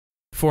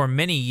For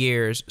many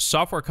years,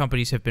 software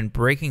companies have been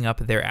breaking up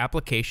their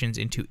applications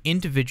into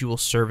individual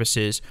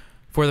services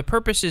for the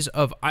purposes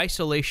of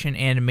isolation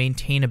and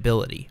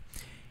maintainability.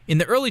 In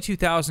the early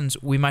 2000s,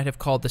 we might have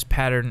called this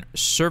pattern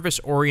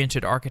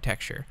service-oriented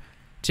architecture.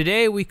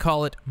 Today, we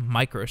call it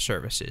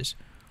microservices.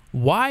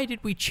 Why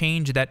did we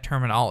change that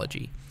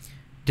terminology?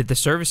 Did the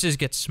services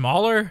get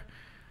smaller?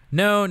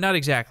 No, not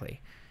exactly.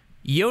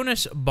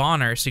 Jonas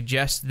Boner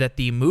suggests that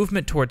the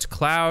movement towards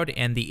cloud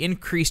and the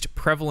increased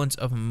prevalence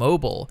of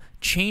mobile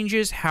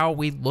changes how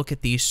we look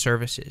at these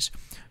services.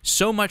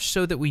 So much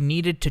so that we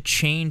needed to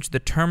change the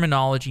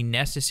terminology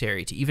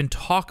necessary to even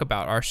talk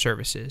about our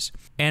services.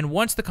 And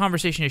once the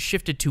conversation has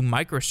shifted to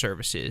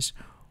microservices,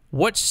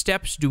 what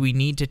steps do we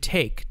need to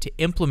take to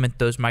implement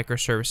those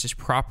microservices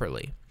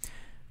properly?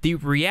 The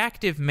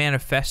Reactive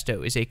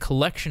Manifesto is a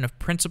collection of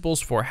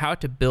principles for how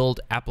to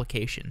build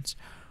applications.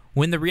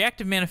 When the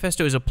Reactive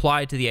Manifesto is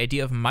applied to the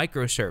idea of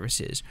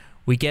microservices,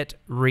 we get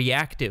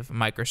reactive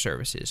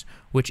microservices,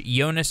 which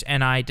Jonas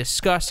and I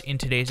discuss in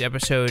today's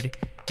episode.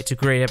 It's a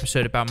great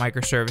episode about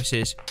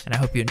microservices, and I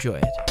hope you enjoy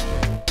it.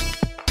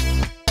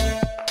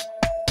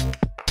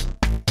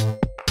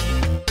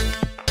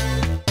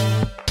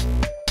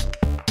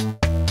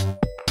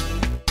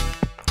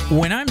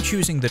 When I'm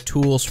choosing the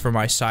tools for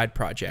my side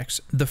projects,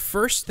 the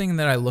first thing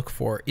that I look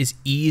for is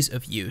ease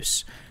of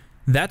use.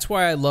 That's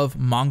why I love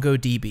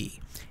MongoDB.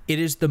 It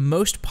is the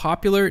most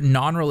popular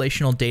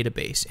non-relational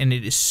database, and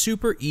it is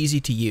super easy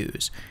to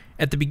use.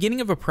 At the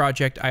beginning of a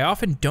project, I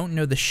often don't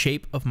know the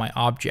shape of my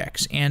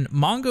objects, and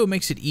Mongo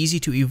makes it easy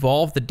to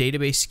evolve the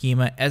database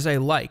schema as I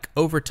like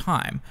over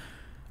time.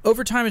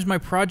 Over time, as my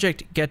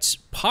project gets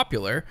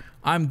popular,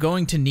 I'm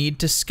going to need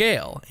to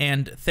scale,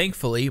 and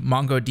thankfully,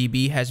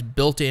 MongoDB has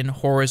built-in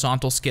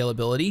horizontal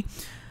scalability,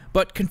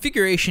 but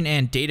configuration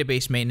and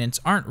database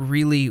maintenance aren't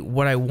really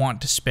what I want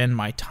to spend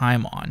my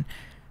time on.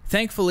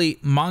 Thankfully,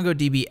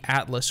 MongoDB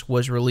Atlas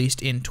was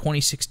released in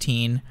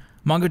 2016.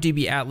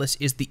 MongoDB Atlas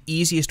is the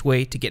easiest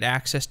way to get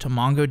access to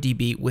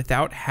MongoDB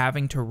without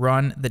having to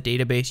run the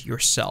database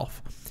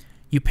yourself.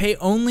 You pay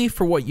only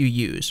for what you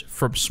use,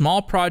 from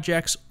small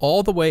projects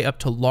all the way up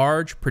to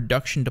large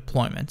production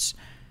deployments.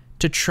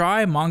 To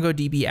try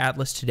MongoDB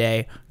Atlas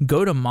today,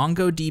 go to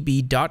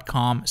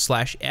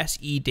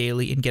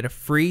mongodb.com/sedaily and get a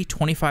free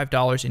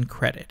 $25 in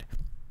credit.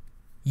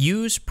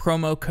 Use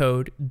promo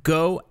code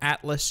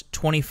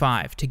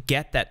GOATLAS25 to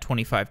get that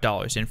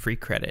 $25 in free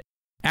credit.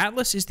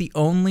 Atlas is the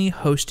only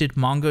hosted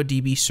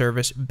MongoDB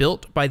service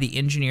built by the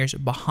engineers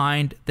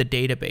behind the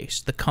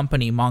database, the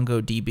company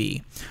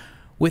MongoDB.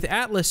 With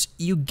Atlas,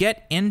 you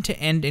get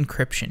end-to-end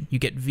encryption, you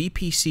get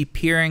VPC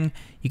peering,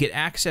 you get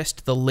access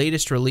to the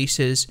latest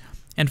releases,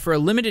 and for a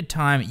limited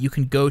time, you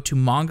can go to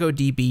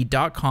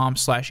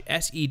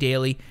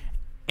mongodb.com/sedaily,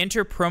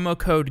 enter promo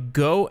code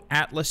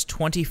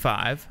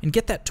GOATLAS25, and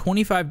get that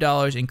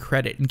 $25 in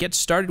credit and get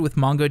started with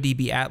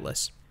MongoDB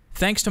Atlas.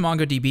 Thanks to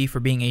MongoDB for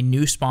being a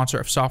new sponsor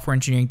of Software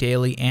Engineering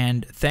Daily,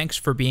 and thanks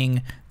for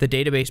being the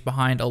database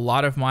behind a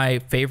lot of my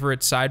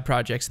favorite side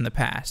projects in the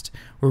past.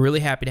 We're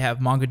really happy to have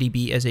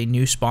MongoDB as a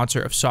new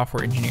sponsor of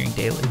Software Engineering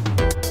Daily.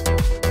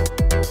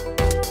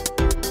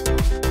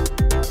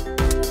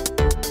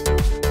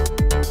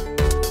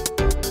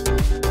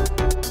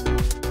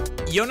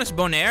 Jonas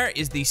Boner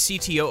is the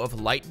CTO of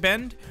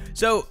Lightbend.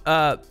 So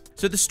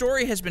the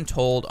story has been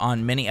told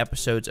on many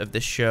episodes of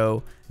this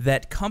show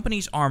that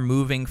companies are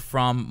moving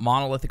from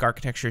monolithic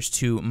architectures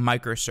to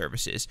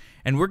microservices.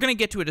 And we're going to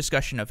get to a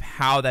discussion of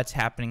how that's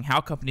happening,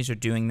 how companies are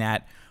doing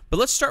that. But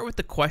let's start with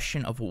the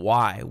question of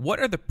why.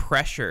 What are the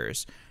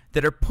pressures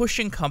that are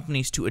pushing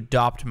companies to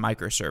adopt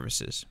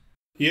microservices?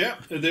 Yeah,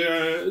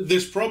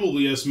 there's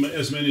probably as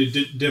many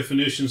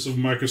definitions of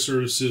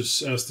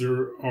microservices as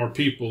there are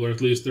people, or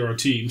at least there are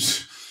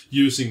teams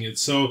using it.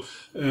 So,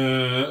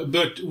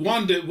 but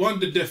one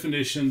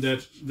definition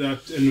that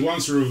and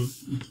one sort of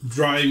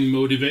driving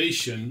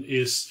motivation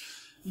is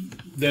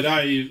that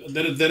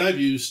I've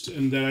used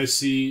and that I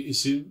see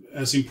is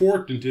as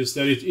important is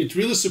that it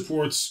really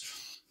supports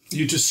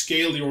you to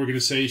scale the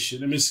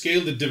organization. I mean,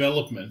 scale the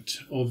development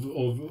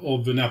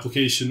of an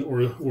application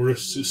or a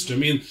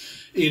system in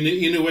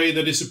a way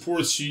that it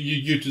supports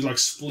you to like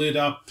split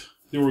up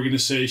the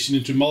organization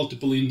into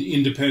multiple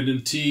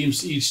independent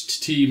teams. Each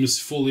team is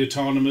fully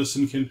autonomous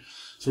and can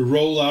sort of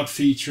roll out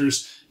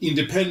features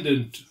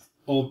independent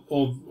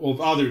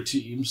of other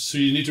teams. So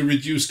you need to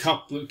reduce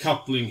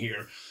coupling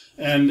here,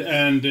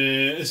 and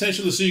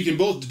essentially so you can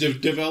both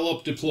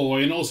develop,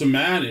 deploy, and also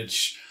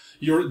manage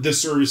the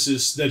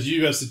services that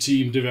you as the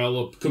team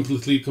develop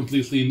completely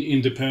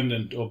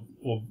independent of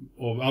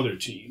other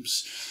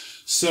teams.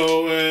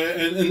 So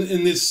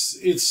and this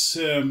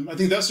I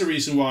think that's the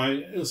reason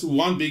why it's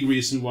one big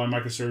reason why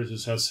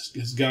microservices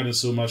has gotten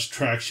so much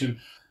traction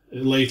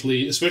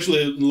lately,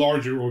 especially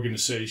larger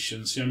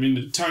organizations. I mean,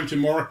 the time to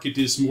market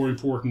is more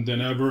important than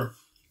ever.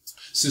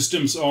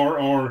 Systems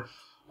are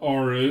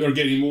are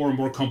getting more and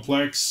more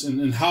complex,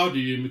 and how do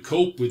you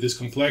cope with this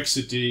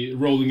complexity,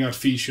 rolling out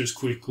features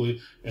quickly,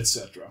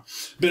 etc.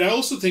 But I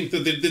also think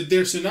that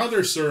there's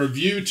another sort of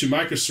view to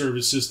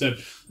microservices that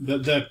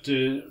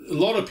a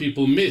lot of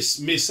people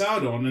miss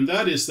out on, and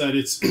that is that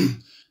it's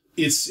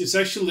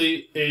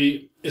actually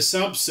a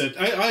subset.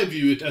 I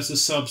view it as a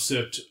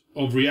subset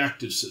of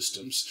reactive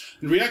systems.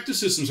 And reactive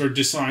systems are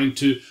designed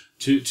to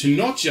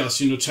not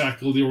just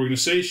tackle the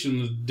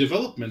organizational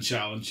development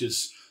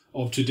challenges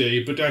of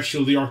today, but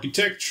actually the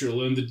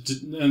architectural and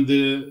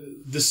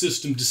the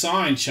system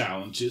design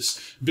challenges,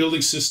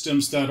 building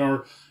systems that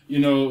are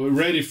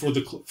ready for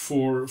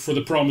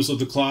the promise of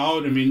the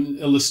cloud. I mean,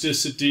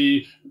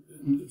 elasticity,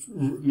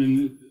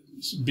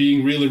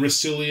 being really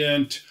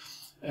resilient,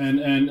 and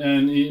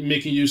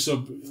making use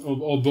of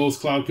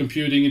both cloud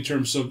computing in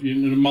terms of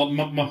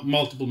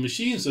multiple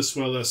machines, as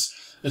well as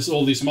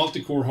all these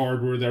multi-core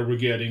hardware that we're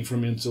getting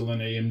from Intel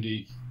and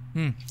AMD.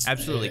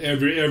 Absolutely.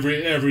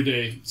 Every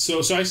day.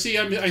 So I see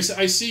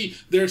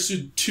there's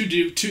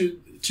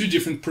two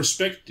different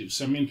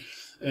perspectives. I mean,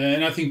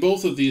 and I think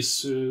both of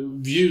these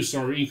views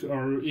are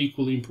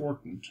equally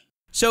important.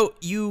 So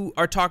you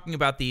are talking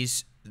about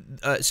these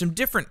some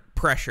different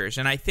pressures,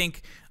 and I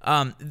think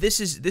this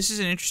is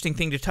an interesting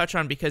thing to touch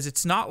on, because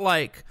it's not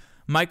like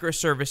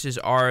microservices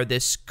are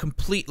this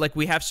complete, like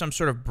we have some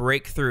sort of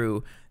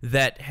breakthrough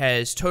that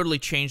has totally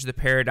changed the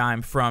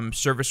paradigm from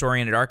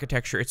service-oriented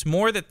architecture. It's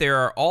more that there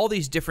are all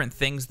these different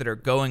things that are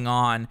going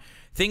on,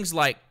 things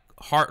like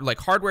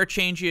hardware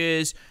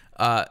changes,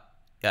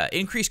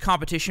 increased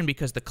competition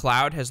because the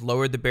cloud has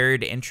lowered the barrier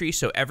to entry,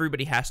 so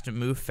everybody has to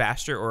move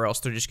faster or else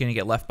they're just going to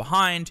get left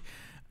behind.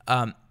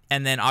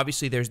 And then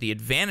obviously there's the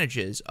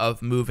advantages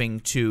of moving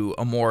to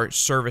a more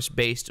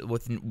service-based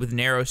with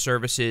narrow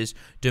services,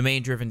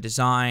 domain-driven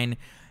design.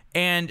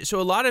 And so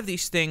a lot of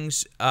these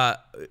things are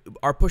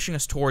pushing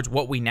us towards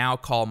what we now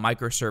call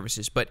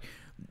microservices. But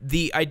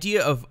the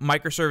idea of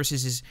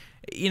microservices is,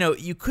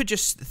 you could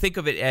just think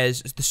of it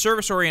as the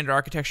service-oriented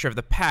architecture of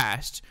the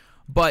past.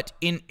 But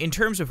in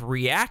terms of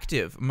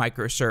reactive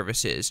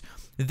microservices,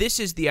 this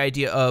is the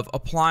idea of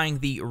applying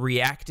the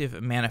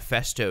reactive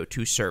manifesto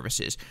to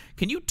services.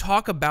 Can you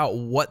talk about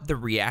what the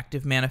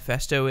reactive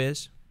manifesto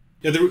is?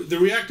 Yeah, the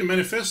reactive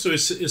manifesto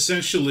is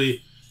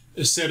essentially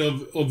a set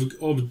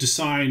of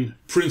design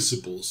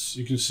principles,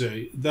 you can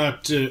say,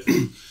 that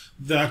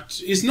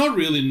that is not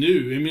really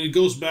new. I mean, it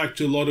goes back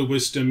to a lot of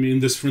wisdom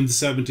from the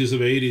 70s or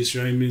 80s,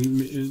 right? I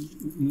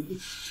mean,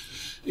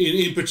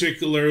 in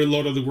particular, a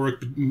lot of the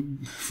work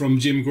from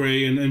Jim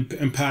Gray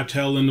and Pat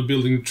Helen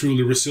building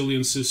truly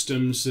resilient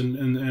systems,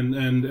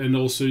 and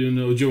also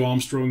Joe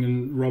Armstrong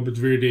and Robert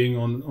Virding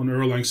on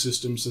Erlang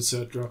systems,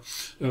 etc.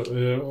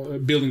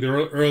 Building the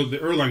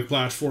Erlang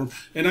platform,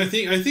 and I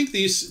think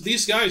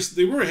these guys,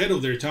 they were ahead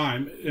of their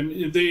time. I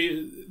mean,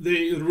 they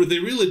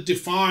really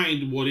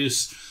defined what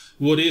is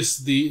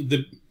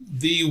the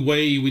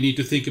way we need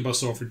to think about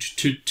software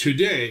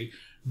today.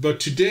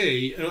 But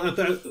today,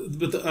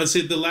 but I'd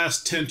say the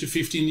last 10 to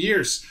 15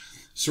 years,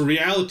 so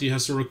reality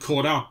has sort of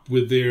caught up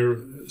with their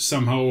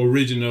somehow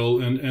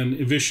original and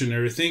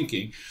visionary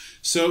thinking.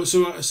 So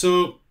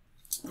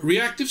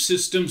reactive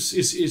systems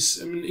is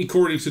I mean,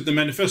 according to the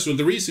manifesto,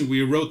 the reason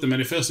we wrote the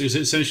manifesto is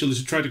essentially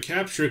to try to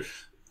capture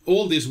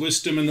all this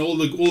wisdom and all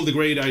the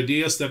great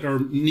ideas that are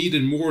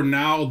needed more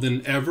now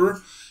than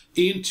ever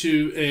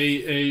into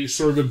a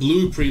sort of a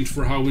blueprint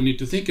for how we need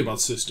to think about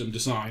system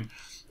design.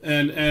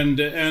 And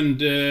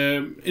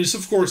it's,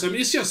 of course, I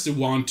mean, it's just a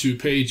 1-2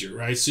 pager,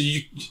 right? So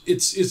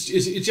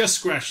it just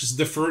scratches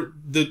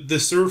the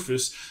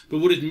surface. But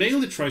what it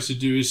mainly tries to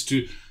do is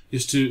to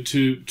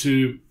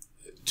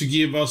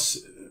give us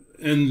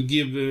and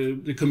give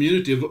the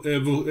community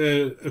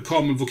a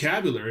common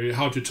vocabulary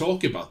how to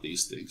talk about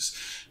these things,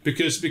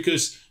 because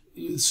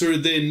sort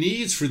of the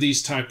needs for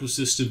these type of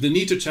systems, they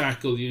need to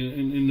tackle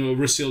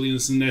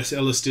resilience and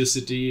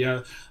elasticity,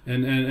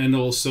 and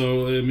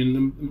also I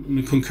mean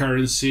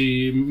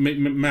concurrency,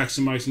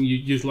 maximizing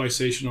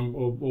utilization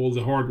of all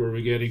the hardware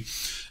we're getting,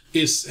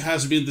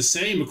 has been the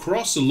same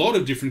across a lot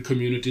of different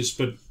communities,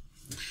 but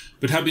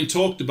have been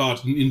talked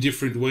about in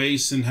different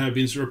ways and have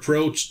been sort of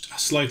approached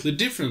slightly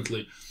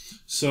differently.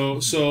 So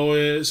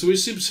we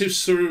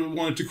sort of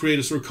wanted to create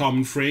a sort of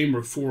common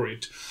framework for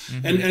it,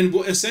 and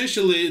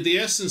essentially the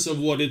essence of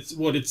what it's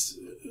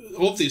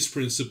of these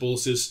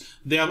principles is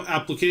they have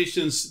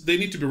applications. They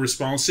need to be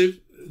responsive.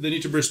 They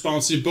need to be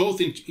responsive both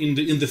in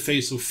the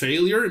face of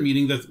failure,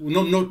 meaning that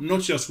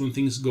not just when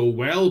things go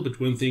well, but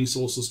when things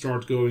also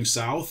start going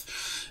south,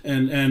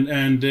 and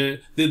then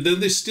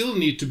they still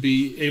need to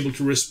be able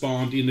to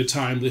respond in a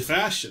timely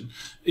fashion.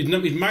 It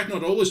might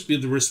not always be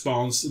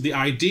the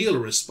ideal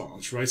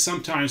response, right?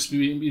 Sometimes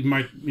we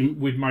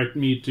might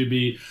need to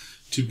be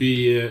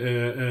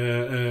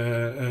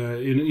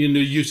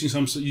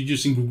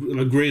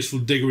using graceful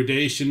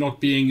degradation,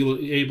 not being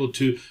able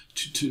to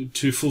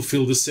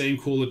fulfill the same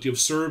quality of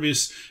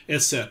service,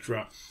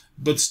 etc.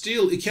 But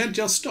still, it can't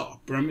just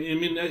stop. I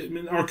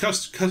mean, our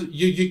customers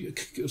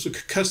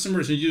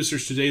and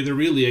users today, they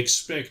really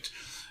expect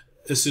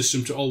a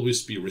system to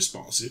always be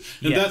responsive,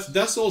 and Yes.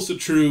 that's also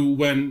true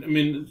when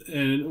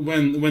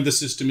when the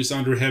system is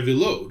under heavy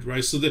load,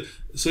 right? So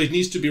it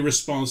needs to be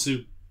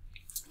responsive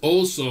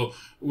also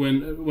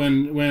when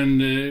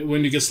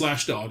you get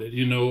slashed audit,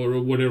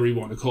 or whatever you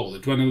want to call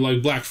it, when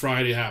like Black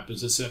Friday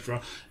happens,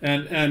 etc.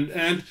 And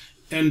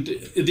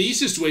the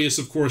easiest way is,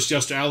 of course,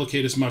 just to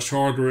allocate as much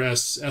hardware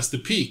as the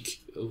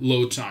peak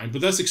load time,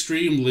 but that's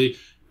extremely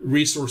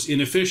resource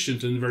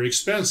inefficient and very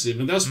expensive,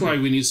 and that's why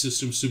we need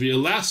systems to be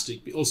elastic,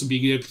 also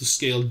being able to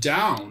scale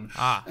down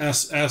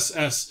as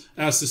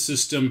the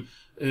system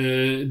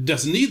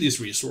doesn't need these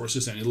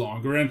resources any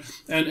longer,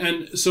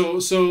 and so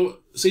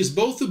it's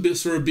both a bit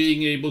sort of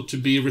being able to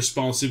be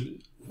responsive,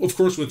 of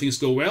course, when things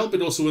go well,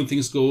 but also when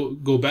things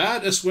go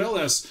bad, as well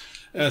as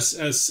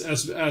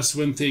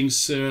when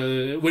things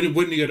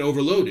when you get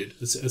overloaded,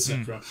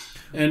 etc.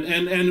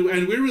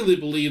 And we really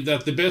believe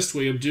that the best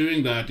way of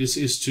doing that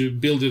is to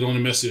build it on a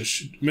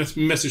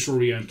message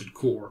oriented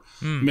core,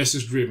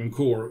 message driven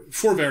core,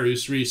 for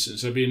various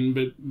reasons. I mean,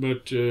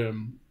 but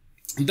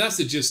that's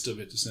the gist of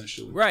it,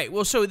 essentially. Right.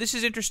 Well, so this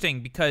is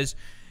interesting because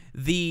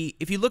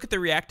if you look at the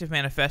Reactive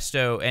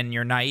Manifesto and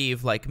you're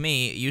naive like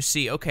me, you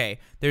see, okay,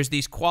 there's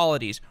these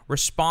qualities: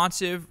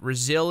 responsive,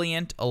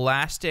 resilient,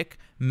 elastic,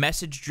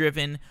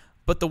 message-driven.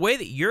 But the way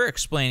that you're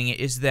explaining it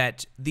is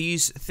that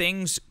these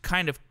things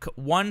kind of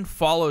one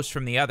follows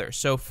from the other.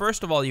 So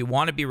first of all, you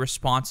want to be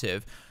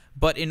responsive,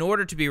 but in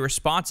order to be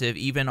responsive,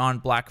 even on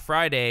Black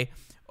Friday,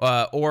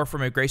 or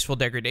from a graceful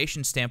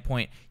degradation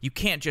standpoint, you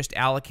can't just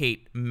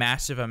allocate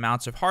massive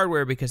amounts of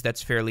hardware because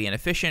that's fairly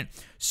inefficient.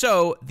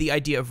 So the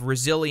idea of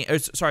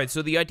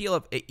the idea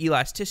of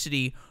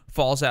elasticity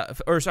falls out,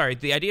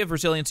 the idea of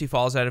resiliency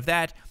falls out of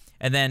that,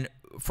 and then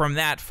from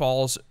that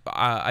falls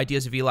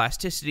ideas of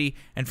elasticity,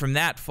 and from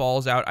that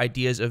falls out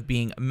ideas of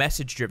being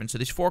message-driven. So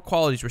these four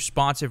qualities,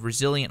 responsive,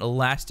 resilient,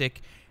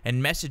 elastic,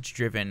 and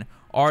message-driven,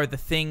 are the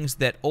things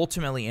that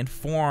ultimately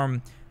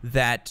inform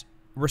that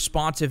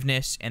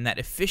responsiveness and that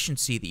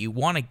efficiency that you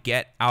want to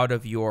get out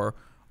of your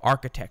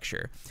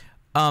architecture.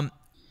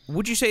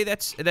 Would you say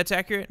that's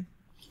accurate?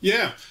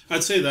 Yeah,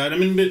 I'd say that. I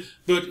mean,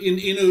 but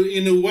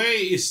in a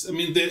way,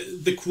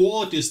 the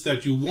qualities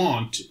that you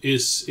want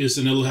is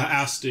an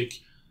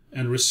elastic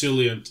and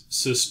resilient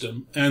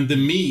system, and the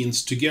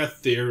means to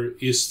get there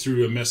is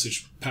through a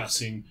message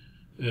passing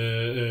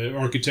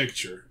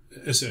architecture,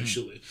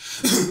 essentially.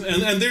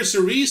 And there's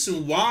a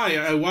reason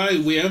why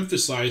we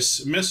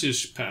emphasize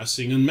message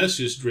passing and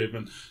message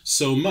driven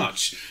so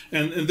much,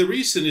 and the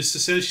reason is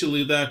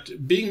essentially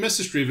that being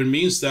message driven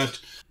means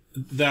that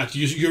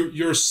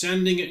you're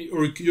sending,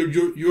 or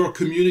you're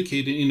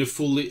communicating in a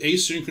fully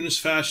asynchronous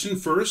fashion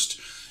first,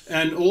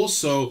 and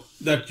also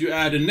that you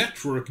add a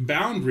network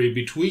boundary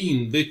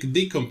between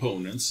the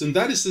components, and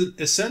that is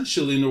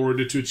essential in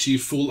order to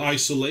achieve full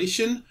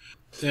isolation,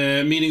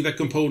 meaning that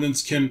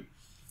components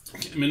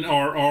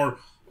are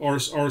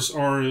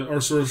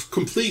sort of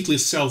completely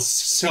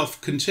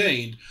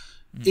self-contained.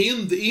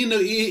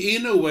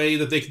 In a way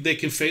that they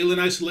can fail in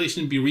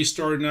isolation, be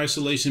restarted in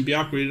isolation, be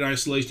upgraded in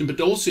isolation,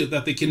 but also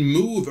that they can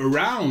move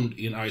around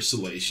in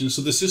isolation.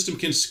 So the system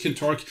can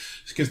start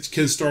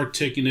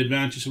taking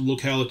advantage of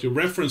locality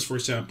reference, for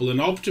example,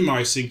 and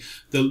optimizing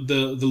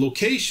the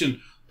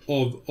location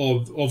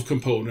of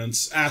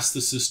components as the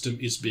system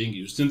is being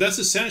used. And that's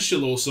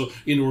essential also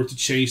in order to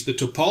change the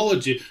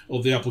topology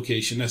of the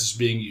application as it's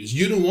being used.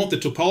 You don't want the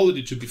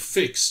topology to be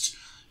fixed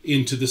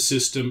into the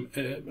system,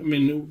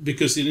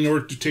 because in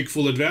order to take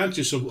full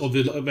advantage of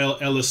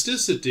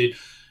elasticity,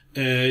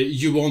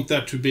 you want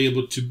that to be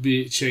able to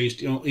be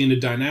changed in a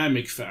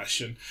dynamic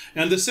fashion.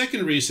 And the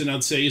second reason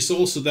I'd say is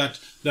also that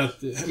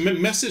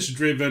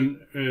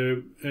message-driven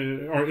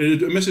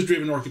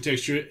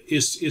architecture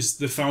is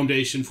the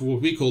foundation for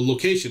what we call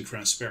location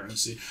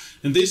transparency.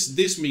 And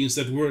this means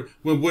that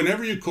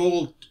whenever you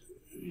call,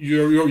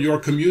 you're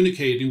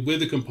communicating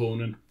with a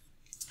component,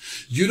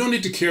 you don't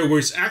need to care where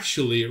it's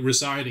actually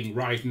residing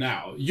right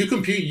now. You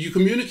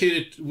communicate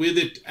it with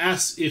it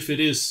as if it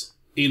is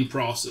in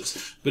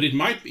process. But it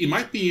might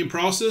be in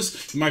process.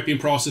 It might be in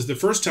process the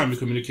first time you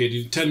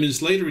communicated. 10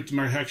 minutes later, it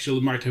might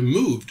have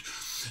moved,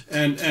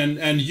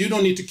 and you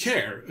don't need to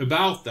care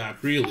about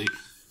that really,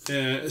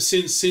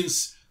 since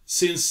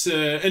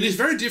and it's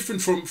very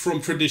different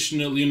from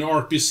traditional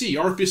RPC.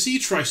 RPC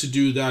tries to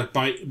do that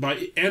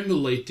by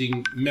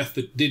emulating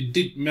method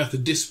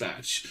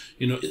dispatch,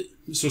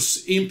 so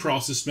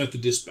in-process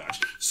method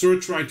dispatch. Sort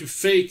of trying to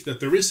fake that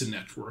there is a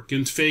network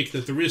and fake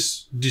that there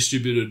is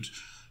distributed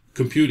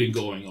computing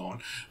going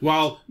on.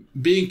 While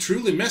being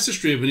truly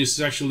message-driven is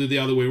actually the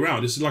other way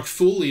around. It's like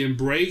fully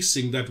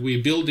embracing that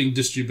we're building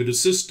distributed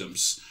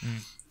systems.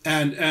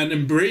 and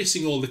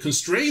embracing all the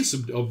constraints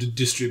of the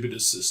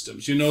distributed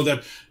systems. You know,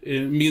 that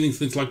meaning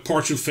things like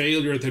partial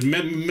failure, that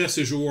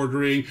message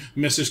ordering,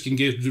 message can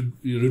get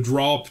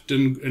dropped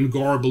and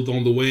garbled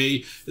on the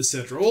way,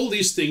 etc. All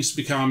these things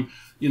become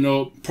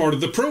part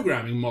of the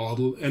programming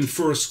model and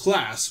first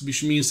class,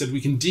 which means that we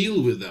can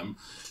deal with them.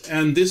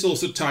 And this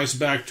also ties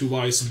back to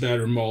why it's a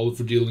better model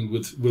for dealing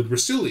with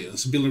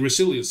resilience, building a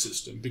resilient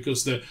system,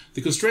 because the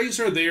constraints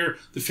are there,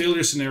 the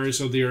failure scenarios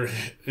are there,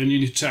 and you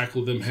need to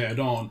tackle them head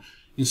on,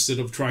 instead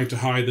of trying to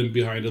hide them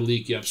behind a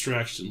leaky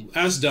abstraction,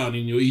 as done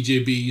in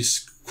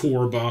EJBs,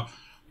 Corba,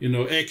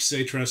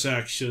 XA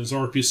transactions,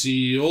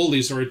 RPC. All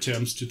these are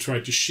attempts to try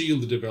to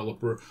shield the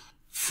developer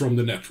from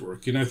the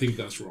network, and I think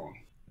that's wrong.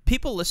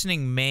 People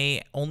listening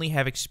may only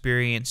have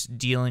experience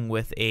dealing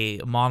with a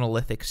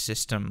monolithic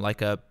system,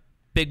 like a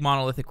big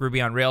monolithic Ruby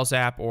on Rails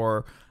app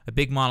or a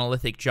big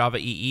monolithic Java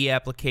EE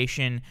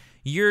application.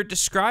 You're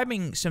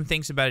describing some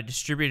things about a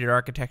distributed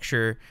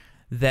architecture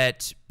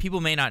that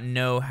people may not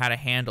know how to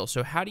handle.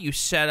 So how do you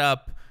set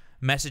up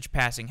message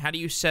passing? How do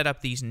you set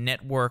up these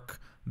network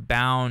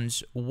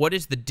bounds? What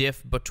is the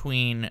diff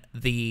between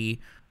the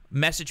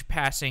message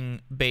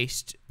passing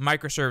based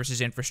microservices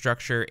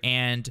infrastructure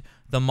and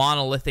the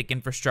monolithic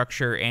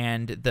infrastructure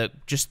and the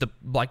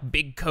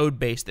big code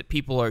base that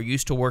people are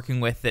used to working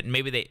with, that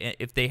maybe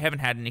if they haven't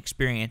had an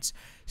experience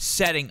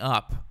setting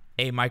up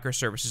a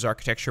microservices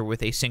architecture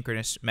with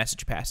asynchronous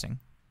message passing?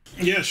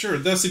 Yeah, sure.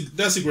 That's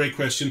a great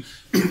question.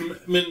 I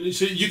mean,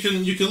 so you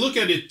can look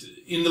at it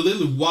in a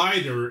little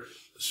wider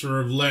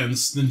sort of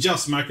lens than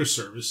just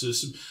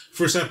microservices.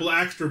 For example,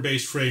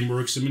 actor-based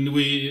frameworks. I mean,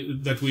 we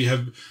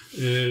have,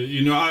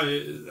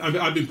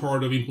 I've been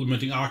part of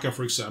implementing Akka,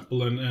 for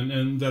example,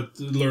 and that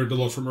learned a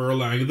lot from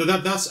Erlang.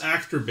 That's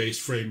actor-based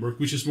framework,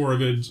 which is more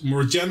of a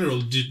more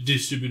general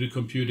distributed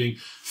computing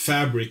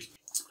fabric.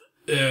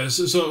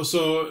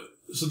 So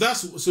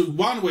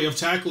one way of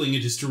tackling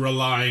it is to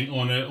rely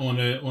on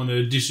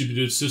a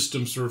distributed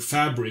system sort of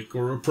fabric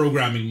or a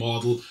programming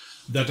model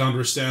that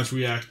understands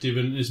reactive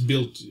and is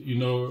built,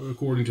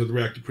 according to the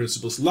reactive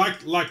principles,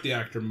 like the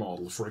actor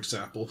model, for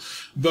example.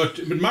 But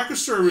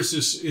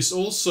microservices is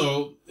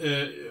also,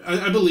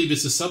 I believe,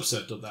 it's a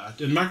subset of that.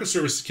 And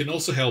microservices can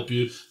also help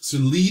you, so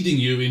leading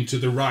you into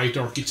the right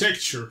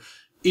architecture,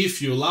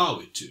 if you allow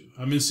it to.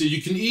 I mean, so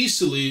you can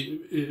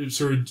easily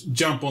sort of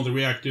jump on the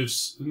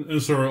reactives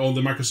and sort of on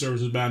the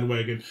microservices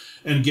bandwagon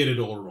and get it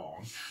all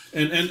wrong.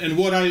 And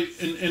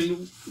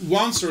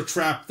one sort of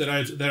trap that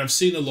I've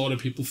seen a lot of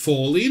people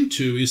fall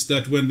into is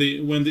that when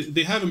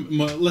they have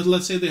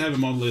let's say they have a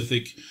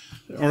monolithic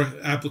or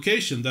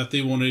application that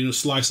they want to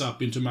slice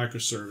up into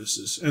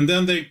microservices, and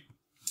then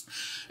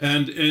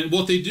And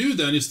what they do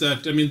then is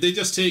that, I mean, they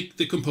just take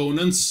the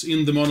components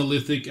in the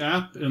monolithic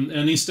app, and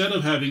instead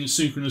of having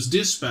synchronous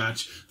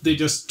dispatch, they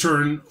just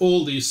turn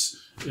all these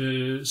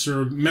sort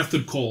of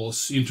method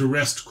calls into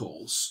REST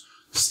calls.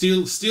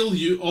 Still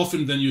you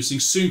often then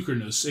using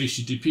synchronous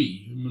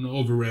HTTP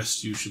over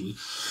REST usually.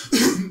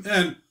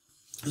 And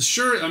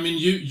sure, I mean,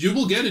 you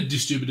will get a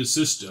distributed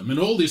system, and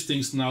all these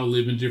things now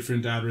live in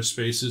different address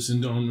spaces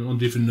and on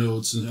different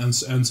nodes and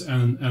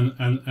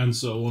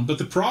so on. But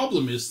the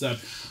problem is that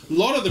a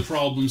lot of the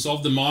problems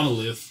of the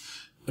monolith,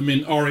 I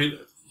mean,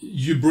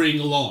 you bring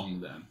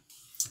along then.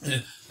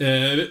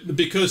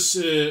 Because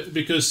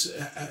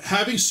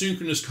having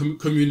synchronous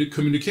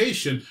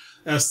communication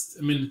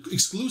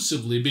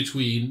exclusively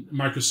between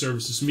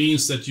microservices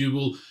means that you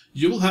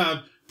will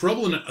have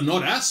probably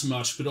not as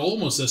much, but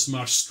almost as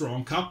much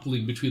strong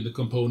coupling between the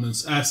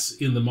components as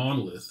in the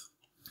monolith.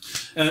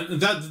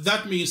 And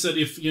that means that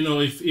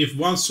if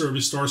one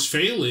service starts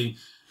failing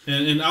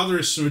and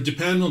others sort of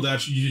depend on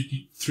that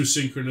through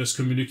synchronous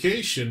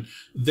communication,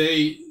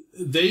 they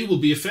will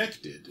be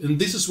affected. And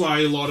this is why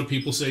a lot of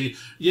people say,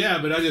 yeah,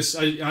 but I just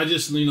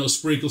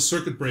sprinkle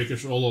circuit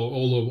breakers all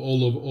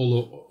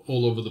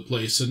over the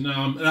place, and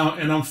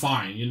I'm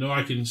fine.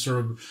 I can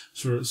sort of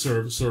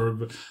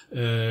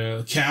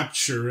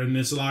capture and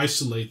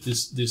isolate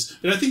this.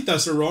 But I think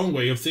that's the wrong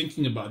way of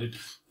thinking about it.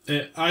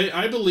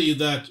 I believe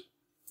that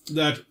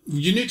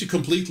you need to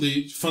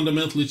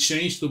fundamentally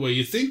change the way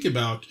you think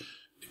about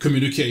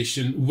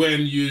communication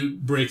when you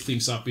break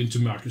things up into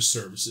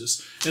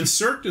microservices. And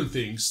certain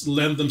things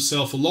lend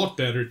themselves a lot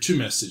better to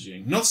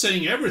messaging. Not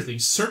saying everything.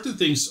 Certain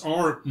things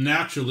are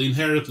naturally,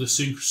 inherently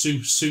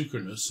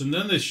synchronous, and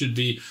then they should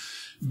be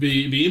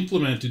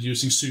implemented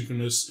using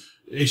synchronous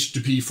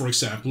HTTP, for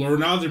example,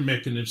 or other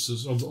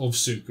mechanisms of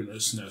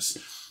synchronousness.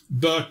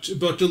 But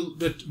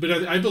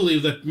I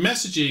believe that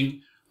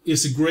messaging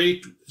is a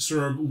great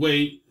sort of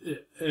way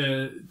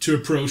to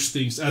approach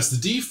things as the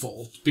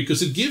default,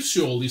 because it gives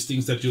you all these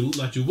things that you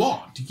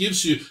want. It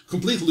gives you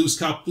complete loose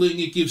coupling.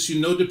 It gives you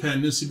no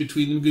dependency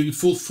between them,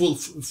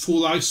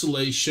 full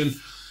isolation,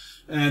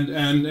 and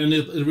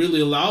it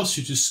really allows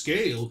you to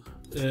scale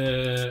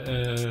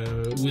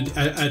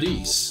at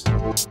ease.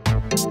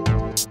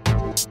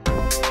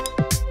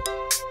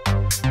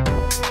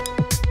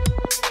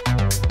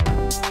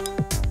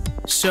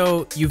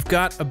 So you've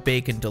got a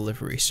bacon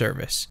delivery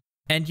service,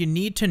 And you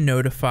need to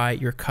notify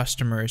your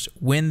customers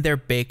when their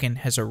bacon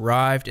has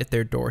arrived at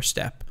their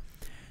doorstep.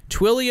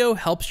 Twilio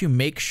helps you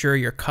make sure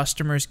your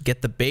customers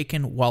get the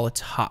bacon while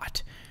it's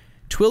hot.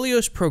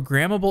 Twilio's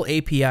programmable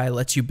API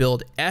lets you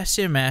build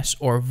SMS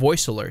or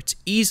voice alerts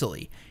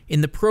easily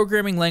in the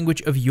programming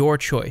language of your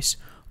choice,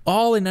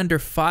 all in under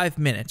 5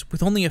 minutes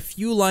with only a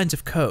few lines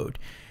of code.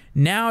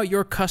 Now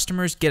your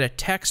customers get a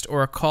text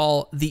or a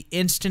call the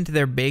instant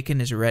their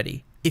bacon is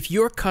ready. If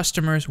your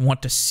customers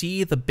want to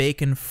see the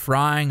bacon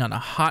frying on a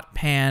hot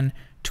pan,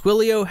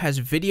 Twilio has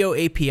video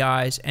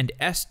APIs and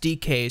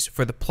SDKs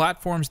for the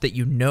platforms that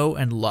you know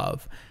and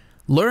love.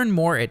 Learn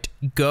more at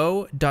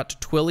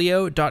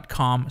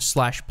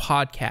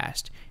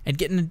go.twilio.com/podcast and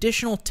get an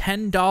additional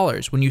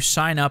 $10 when you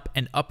sign up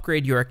and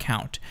upgrade your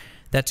account.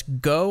 That's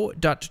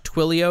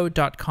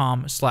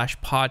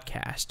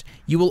go.twilio.com/podcast.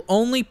 You will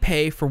only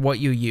pay for what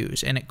you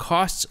use, and it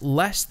costs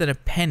less than a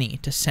penny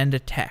to send a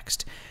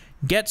text.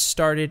 Get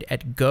started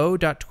at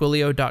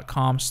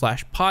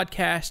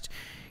go.twilio.com/podcast.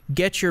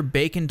 Get your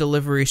bacon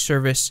delivery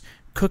service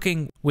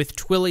cooking with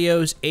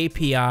Twilio's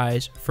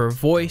APIs for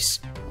voice,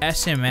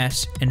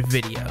 SMS, and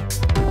video.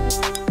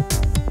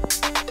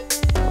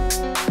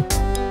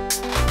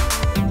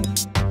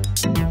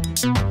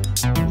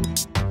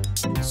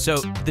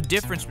 So the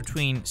difference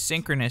between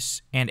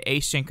synchronous and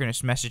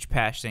asynchronous message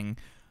passing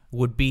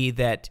would be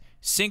that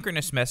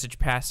synchronous message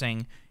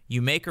passing, you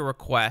make a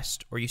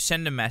request or you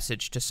send a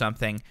message to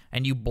something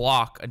and you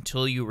block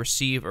until you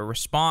receive a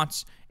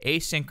response.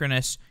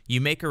 Asynchronous,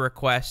 you make a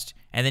request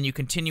and then you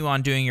continue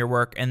on doing your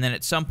work, and then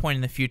at some point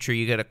in the future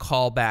you get a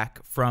call back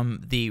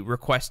from the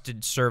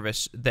requested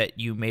service that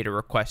you made a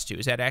request to.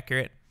 Is that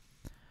accurate?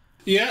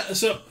 Yeah,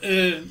 so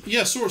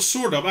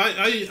sort of.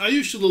 I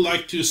usually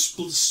like to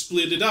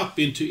split it up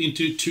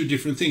into two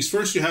different things.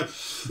 First, you have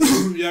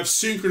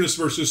synchronous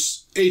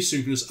versus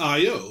asynchronous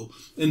I/O,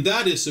 and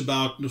that is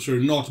about sort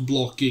of not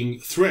blocking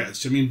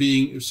threads. I mean,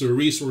 being sort of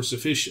resource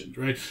efficient,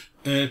 right?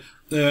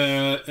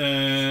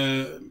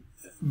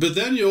 But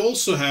then you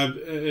also have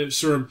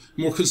sort of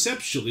more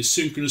conceptually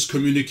synchronous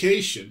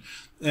communication,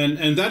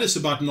 and that is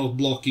about not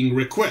blocking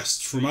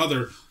requests from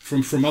other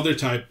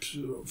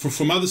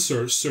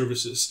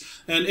services.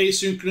 And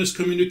asynchronous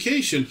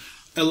communication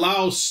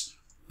allows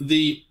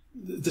the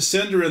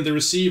sender and the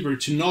receiver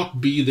to not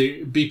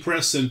be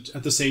present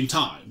at the same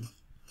time.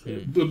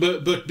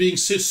 But being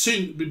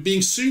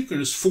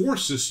synchronous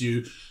forces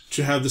you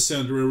to have the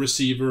sender and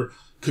receiver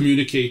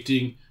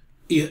communicating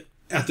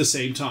at the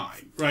same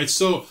time, right?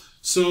 So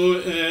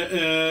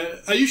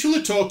I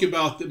usually talk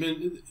about it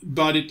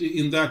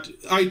in that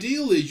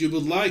ideally you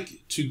would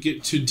like to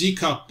get to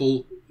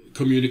decouple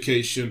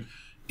communication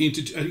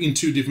in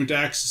two different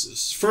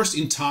axes. First,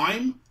 in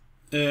time,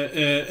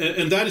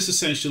 and that is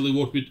essentially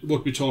what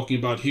we're talking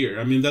about here.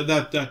 I mean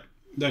that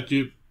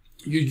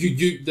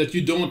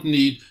you don't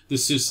need the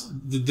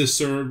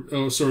sender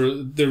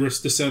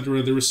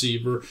and the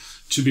receiver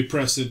to be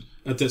present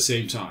at the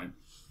same time.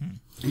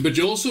 But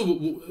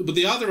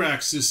the other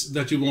axis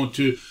that you want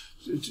to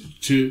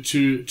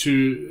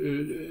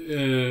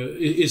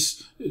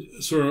is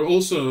sort of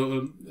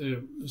also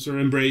sort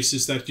of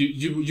embraces that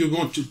you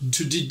want to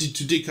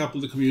decouple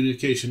the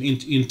communication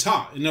in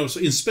time, so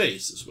in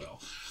space as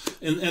well,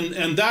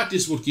 and that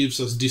is what gives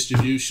us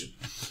distribution.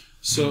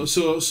 So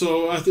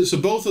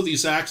both of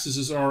these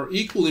axes are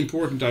equally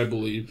important, I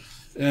believe,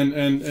 and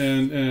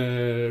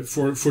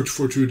for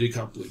true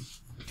decoupling.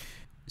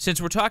 Since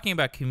we're talking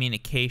about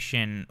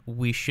communication,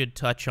 we should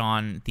touch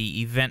on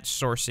the event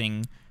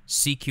sourcing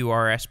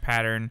CQRS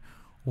pattern.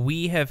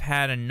 We have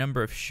had a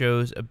number of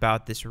shows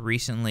about this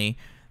recently.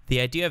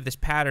 The idea of this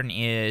pattern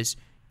is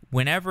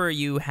whenever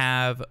you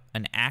have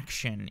an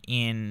action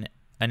in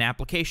an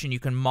application, you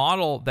can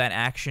model that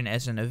action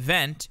as an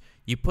event.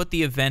 You put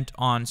the event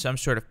on some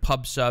sort of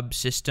pub/sub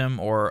system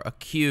or a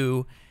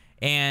queue,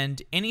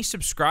 and any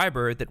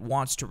subscriber that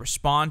wants to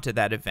respond to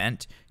that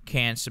event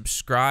can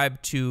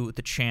subscribe to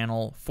the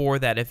channel for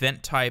that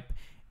event type,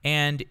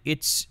 and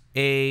it's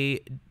a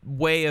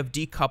way of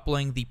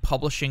decoupling the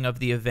publishing of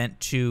the event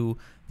to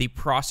the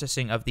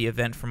processing of the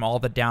event from all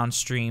the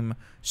downstream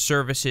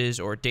services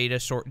or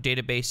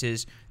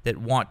databases that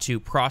want to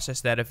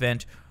process that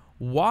event.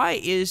 Why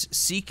is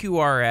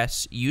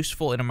CQRS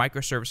useful in a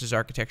microservices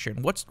architecture?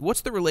 And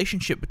what's the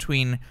relationship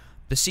between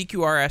the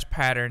CQRS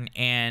pattern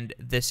and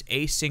this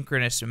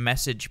asynchronous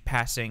message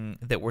passing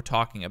that we're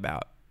talking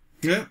about?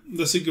 Yeah,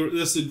 that's a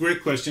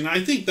great question. I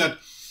think that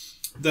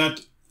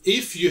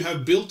if you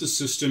have built a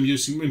system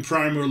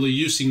primarily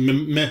using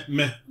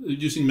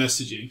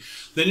messaging,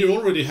 then you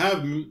already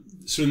have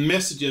sort of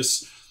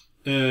messages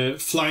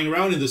flying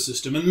around in the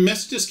system, and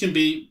messages can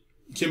be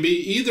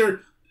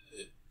either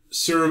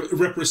sort of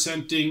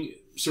representing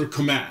sort of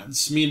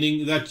commands,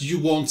 meaning that you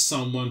want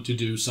someone to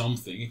do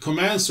something.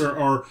 Commands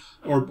are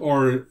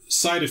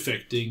side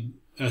effecting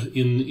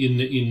in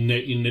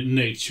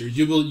nature.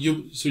 You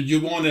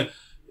want to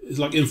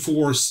like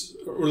enforce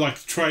or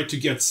like try to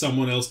get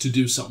someone else to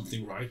do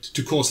something, right?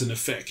 To cause an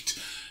effect.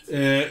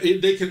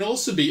 They can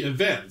also be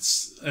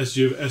events, as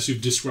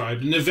you've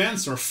described, and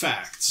events are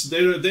facts.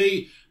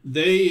 They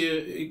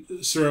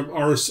sort of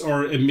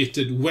are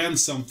emitted when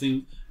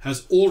something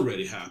has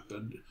already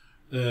happened.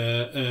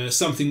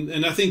 Something,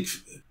 and I think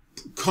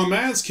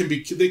commands can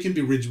be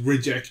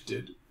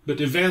rejected,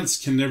 but events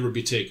can never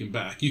be taken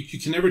back. You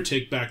can never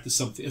take back a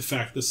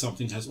fact that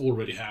something has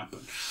already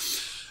happened.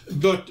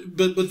 But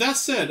that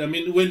said, I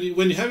mean, when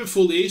you have a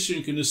fully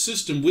asynchronous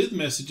system with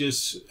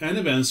messages and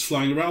events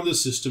flying around the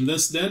system,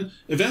 then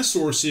event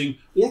sourcing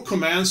or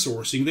command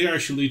sourcing, they are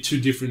actually two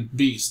different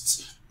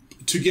beasts.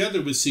 Together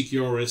with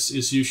CQRS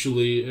is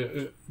usually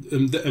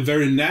a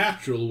very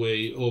natural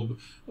way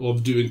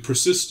of doing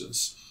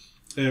persistence.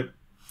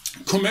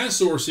 Command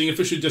sourcing, if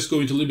I should just go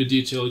into a little bit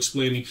detail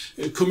explaining,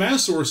 command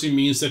sourcing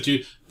means that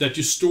you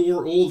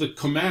store all the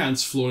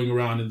commands flowing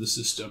around in the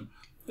system.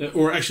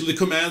 Or actually the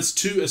commands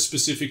to a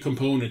specific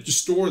component. You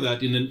store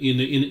that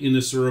in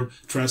a sort of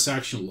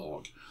transaction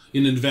log,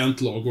 in an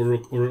event log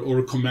or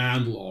a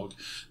command log.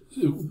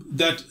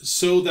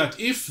 So that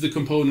if the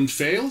component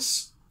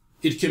fails,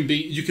 you can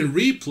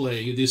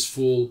replay this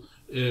full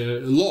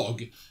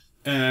log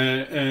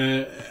and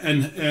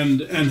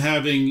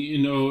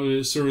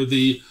having sort of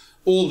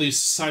all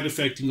these side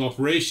affecting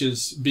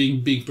operations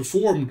being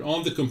performed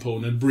on the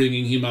component,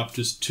 bringing him up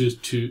to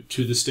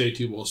the state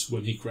he was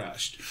when he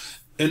crashed.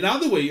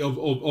 Another way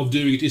of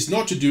doing it is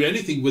not to do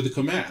anything with the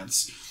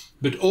commands,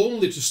 but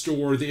only to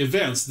store the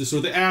events,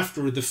 the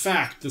after the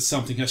fact that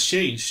something has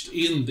changed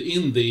in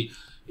the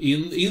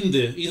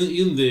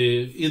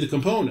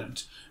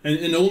component,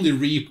 and only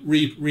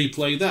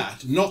replay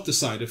that, not the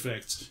side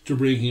effects, to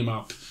bring him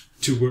up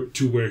to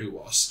where he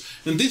was.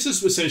 And this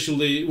is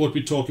essentially what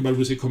we talk about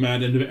with the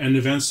command and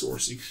event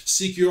sourcing.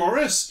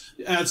 CQRS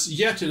adds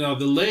yet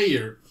another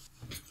layer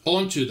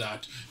onto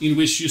that, in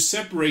which you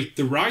separate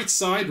the write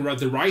side, or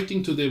the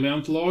writing to the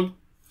event log,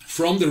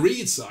 from the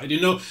read side.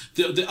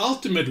 The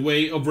ultimate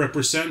way of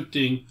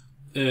representing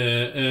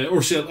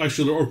or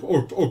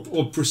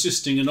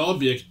persisting an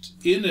object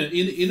in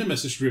a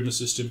message-driven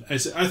system, I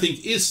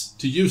think, is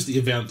to use the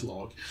event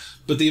log.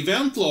 But the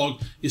event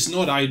log is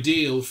not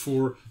ideal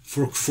for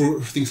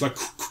things like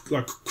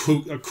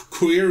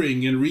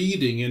querying and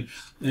reading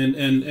and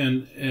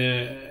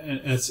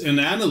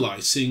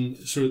analyzing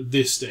sort of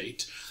this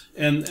state.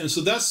 And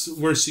so that's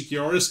where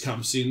CQRS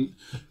comes in,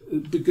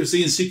 because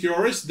in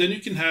CQRS then you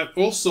can have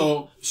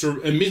also sort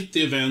of emit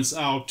the events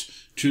out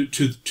to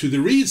the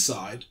read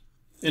side,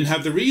 and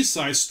have the read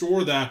side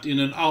store that in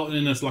an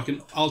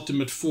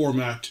ultimate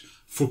format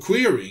for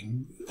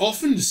querying,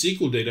 often the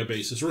SQL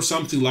databases or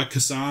something like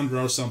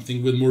Cassandra or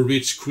something with more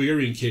rich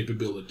querying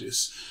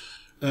capabilities.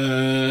 So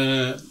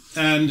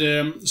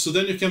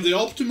then you can have the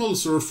optimal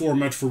sort of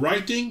format for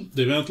writing,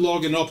 the event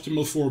log, and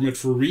optimal format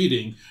for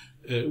reading,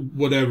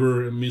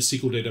 whatever,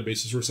 SQL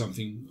databases or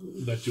something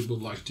that you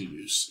would like to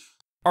use.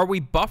 Are we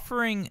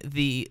buffering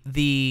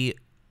the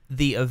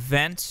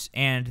events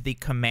and the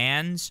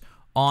commands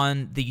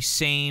on the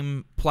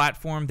same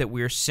platform that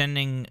we're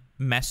sending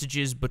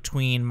messages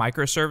between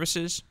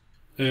microservices?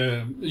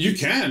 You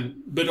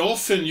can, but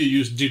often you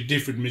use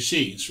different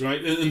machines,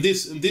 right? And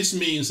this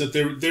means that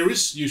there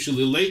is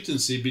usually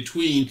latency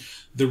between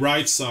the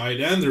write side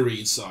and the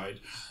read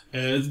side.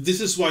 This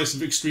is why it's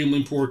extremely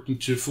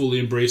important to fully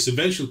embrace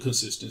eventual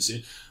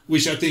consistency,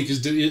 which I think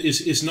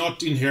is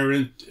not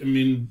inherent.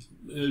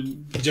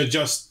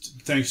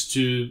 Just thanks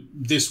to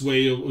this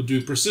way of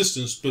doing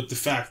persistence, but the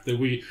fact that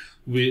we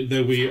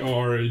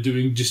are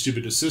doing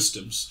distributed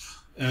systems,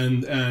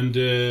 and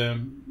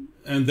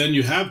then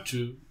you have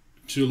to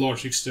a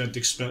large extent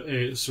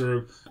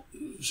sort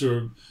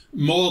of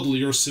model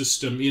your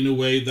system in a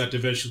way that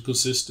eventual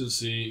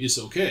consistency is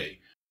okay.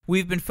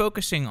 We've been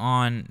focusing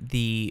on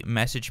the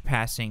message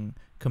passing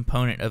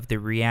component of the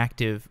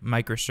reactive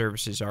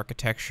microservices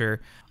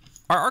architecture.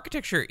 Our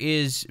architecture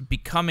is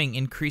becoming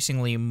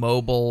increasingly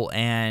mobile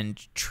and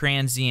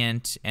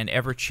transient and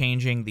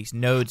ever-changing. These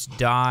nodes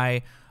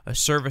die. A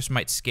service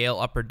might scale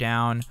up or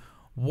down.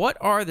 What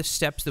are the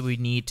steps that we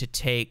need to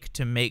take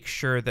to make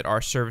sure that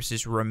our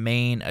services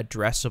remain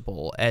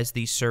addressable as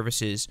these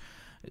services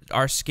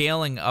are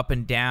scaling up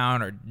and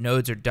down, or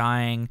nodes are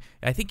dying?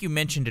 I think you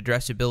mentioned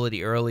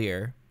addressability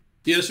earlier.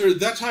 Yeah, so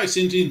that ties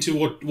into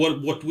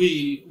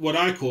what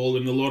I call,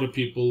 and a lot of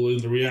people in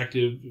the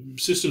reactive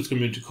systems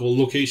community call,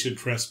 location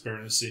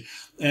transparency,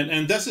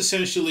 and that's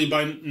essentially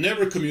by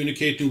never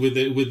communicating with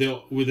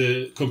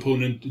the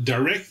component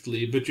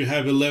directly, but you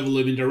have a level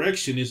of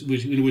indirection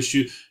in which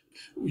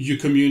you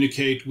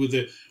communicate with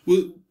a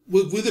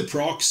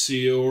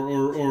proxy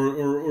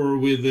or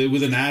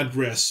with an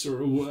address,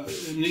 or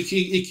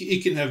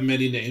it can have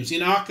many names.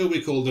 In Akka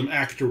we call them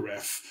actor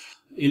ref.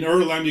 In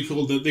Erlang, you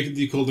call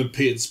them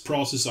PIDs,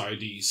 process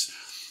IDs.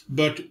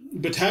 But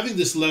having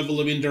this level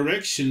of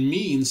indirection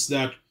means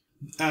that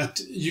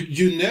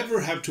you never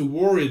have to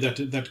worry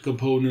that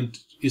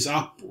component is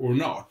up or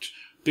not,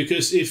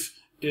 because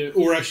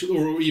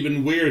or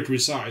even where it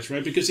resides,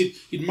 right? Because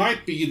it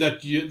might be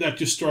that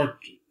you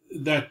start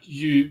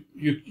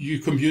you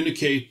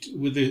communicate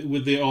with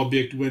the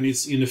object when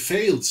it's in a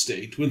failed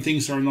state, when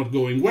things are not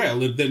going well.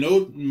 The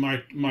node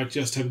might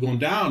just have gone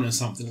down and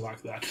something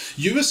like that.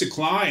 You as a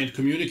client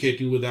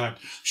communicating with that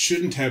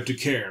shouldn't have to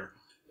care.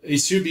 It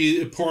should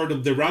be a part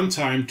of the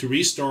runtime to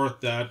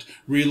restart that,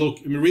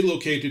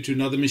 relocate it to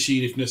another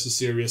machine if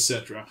necessary,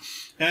 etc.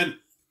 And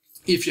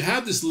if you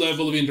have this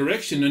level of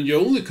interaction and you're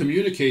only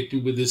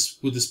communicating with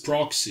this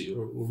proxy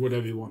or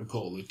whatever you want to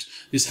call it,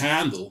 this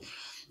handle,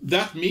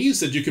 that means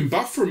that you can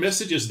buffer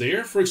messages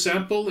there, for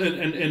example,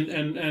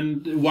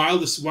 and while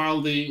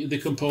the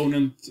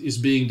component is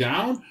being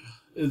down,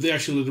 the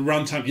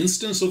runtime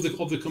instance of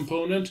the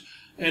component,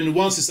 and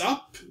once it's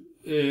up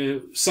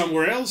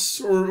somewhere else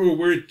or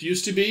where it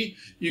used to be,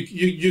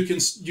 you can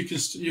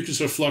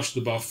sort of flush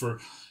the buffer.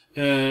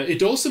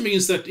 It also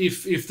means that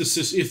if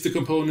the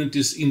component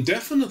is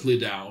indefinitely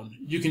down,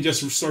 you can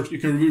just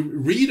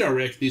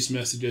redirect these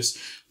messages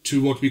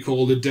to what we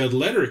call the dead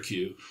letter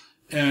queue,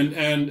 and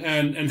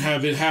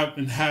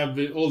have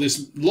all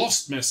these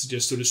lost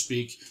messages, so to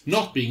speak,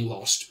 not being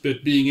lost,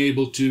 but being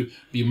able to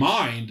be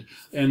mined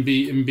and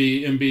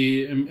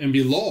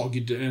be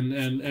logged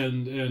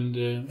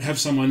and have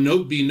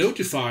someone be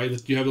notified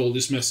that you have all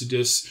these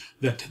messages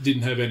that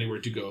didn't have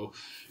anywhere to go,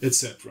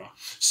 etc.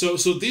 So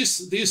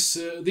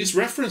these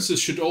references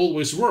should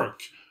always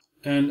work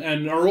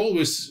and are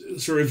always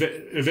sort of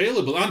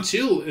available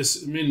until,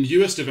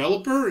 you as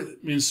developer,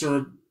 sort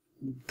of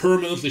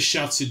permanently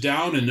shuts it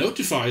down and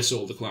notifies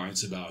all the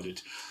clients about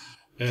it,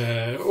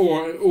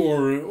 or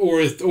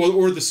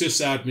the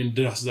sysadmin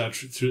does that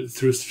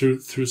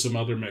through some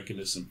other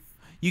mechanism.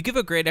 You give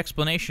a great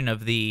explanation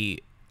of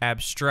the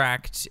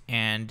abstract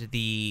and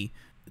the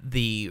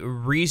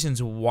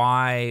reasons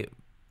why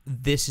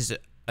this is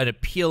an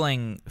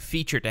appealing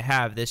feature to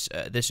have, this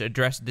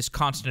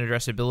constant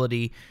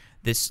addressability,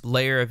 this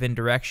layer of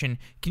indirection.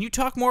 Can you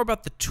talk more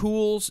about the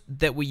tools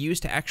that we use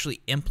to actually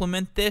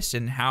implement this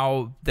and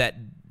how that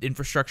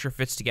infrastructure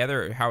fits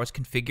together, or how it's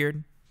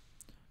configured?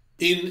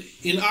 In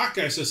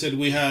Akka, as I said,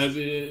 we have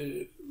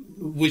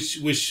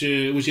which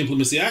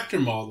implements the actor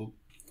model.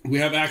 We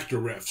have actor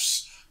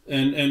refs,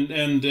 and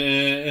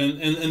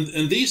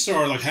these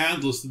are like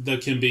handles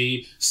that can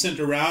be sent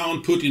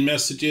around, put in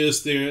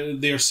messages.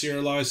 They're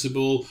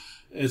serializable,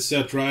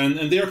 etc.,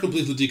 and they are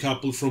completely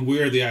decoupled from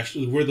where the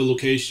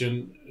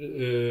location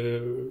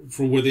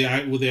from where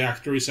the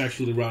actor is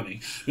actually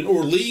running. And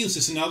Orleans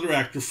is another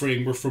actor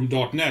framework from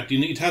 .NET,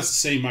 and it has the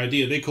same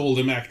idea. They call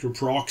them actor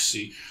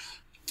proxy,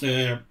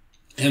 and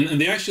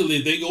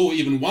they go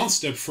even one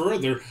step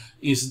further.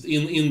 Is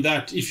in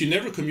that if you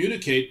never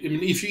communicate,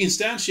 if you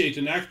instantiate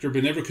an actor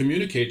but never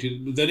communicate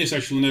it, then it's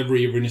actually never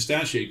even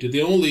instantiated.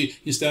 They only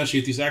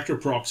instantiate these actor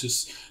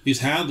proxies, these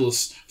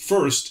handles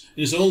first,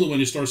 and it's only when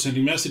you start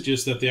sending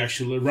messages that the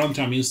actual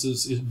runtime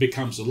instance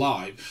becomes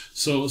alive.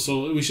 So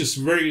which is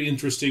very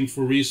interesting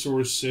for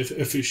resource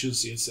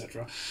efficiency,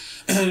 etc.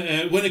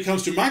 When it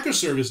comes to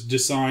microservice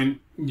design,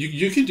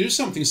 you can do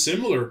something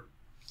similar.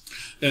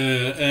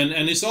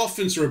 And it's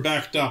often sort of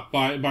backed up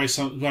by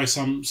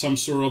some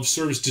sort of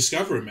service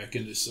discovery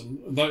mechanism,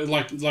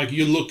 like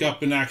you look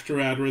up an actor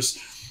address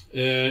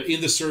in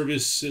the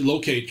service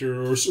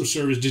locator or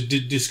service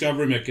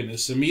discovery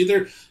mechanism.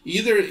 Either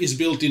is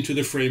built into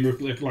the framework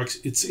like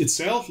it's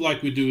itself,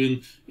 like we do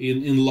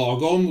in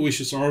Logom,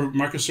 which is our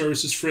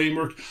microservices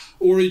framework,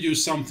 or you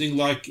use something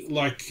like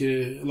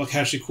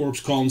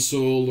HashiCorp's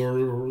console,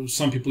 or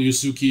some people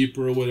use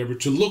Zookeeper or whatever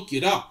to look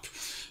it up.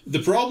 The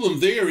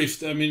problem there, is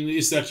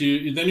that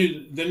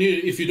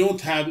if you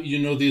don't have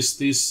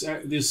these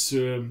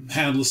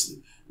handles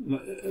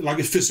like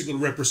a physical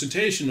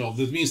representation of,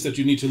 that means that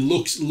you need to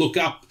look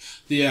up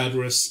the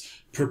address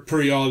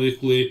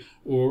periodically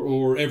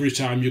or every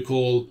time you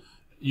call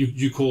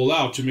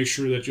out to make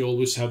sure that you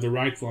always have the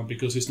right one,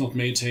 because it's not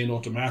maintained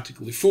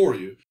automatically for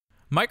you.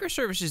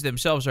 Microservices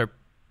themselves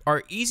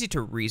are easy to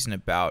reason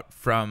about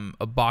from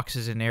a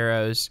boxes and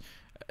arrows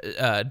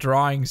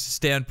drawings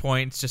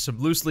standpoints to some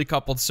loosely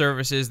coupled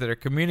services that are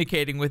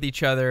communicating with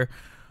each other.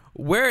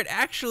 Where it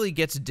actually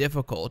gets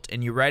difficult,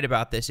 and you write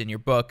about this in your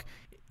book,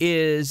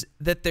 is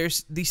that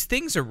there's these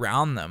things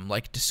around them,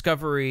 like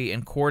discovery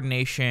and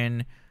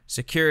coordination,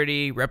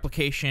 security,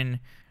 replication.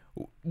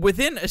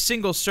 Within a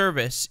single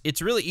service,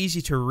 it's really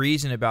easy to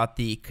reason about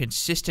the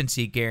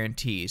consistency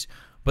guarantees,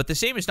 but the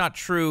same is not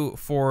true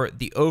for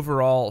the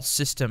overall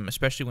system,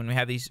 especially when we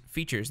have these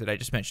features that I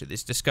just mentioned,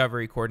 this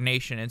discovery,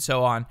 coordination, and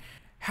so on.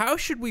 How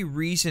should we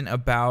reason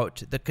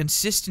about the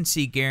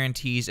consistency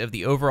guarantees of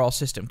the overall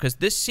system? Because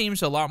this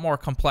seems a lot more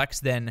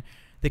complex than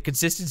the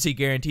consistency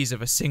guarantees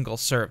of a single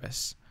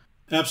service.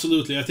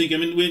 Absolutely. I think,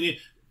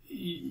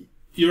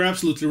 you're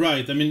absolutely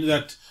right.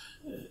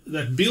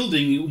 That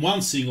building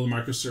one single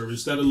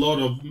microservice, that a lot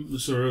of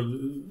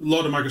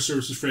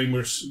microservices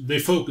frameworks, they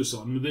focus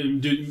on,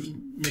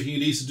 making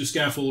it easy to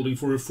scaffolding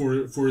for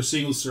a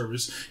single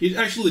service. It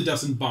actually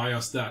doesn't buy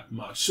us that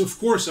much. So of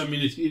course,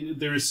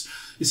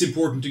 it's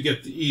important to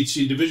get each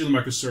individual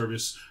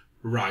microservice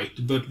right,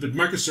 but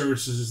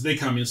microservices, they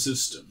come in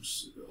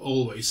systems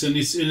always, and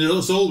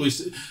it's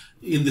always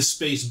in the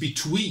space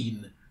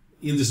between,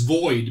 in this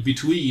void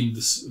between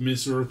this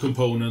sort of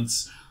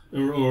components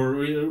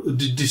or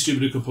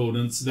distributed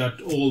components, that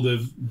all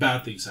the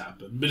bad things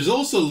happen. But it's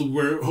also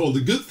where all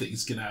the good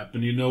things can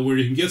happen, where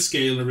you can get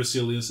scale and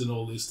resilience and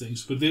all these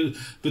things. But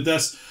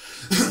that's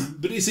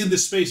but it's in the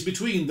space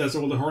between that's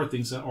all the hard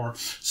things are.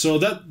 So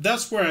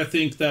that's where I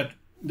think that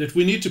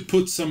we need to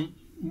put some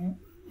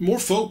more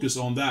focus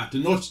on that,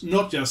 and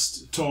not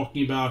just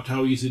talking about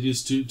how easy it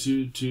is to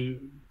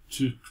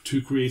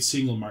create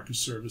single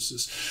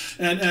microservices.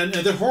 And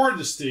the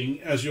hardest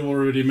thing, as you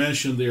already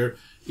mentioned there,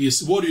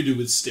 is what do you do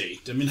with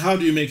state? I mean, how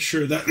do you make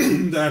sure that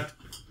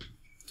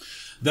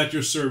that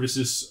your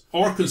services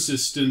are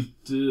consistent,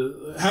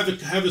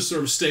 have a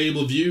sort of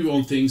stable view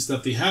on things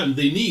that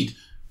they need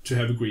to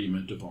have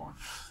agreement upon?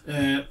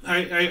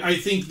 I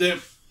think that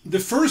the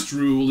first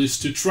rule is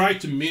to try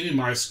to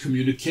minimize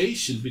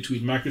communication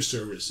between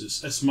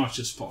microservices as much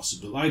as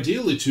possible,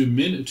 ideally to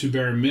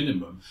bare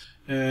minimum.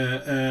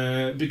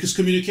 Because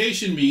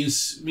communication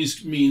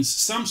means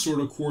some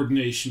sort of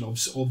coordination of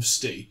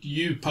state.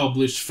 You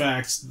publish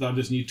facts that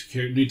others need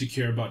to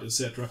care about,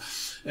 etc.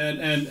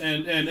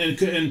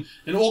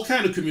 And all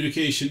kind of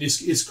communication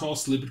is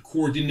costly, but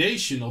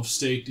coordination of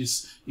state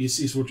is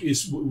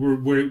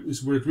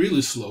where it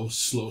really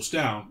slows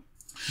down.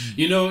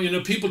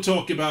 People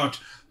talk about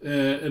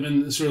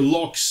sort of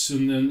locks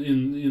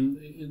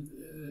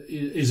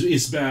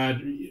is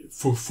bad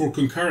for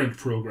concurrent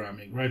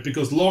programming, right?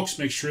 Because locks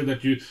make sure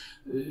that you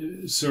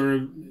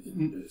sort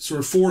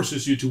of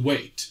forces you to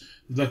wait.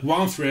 That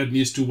one thread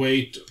needs to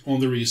wait on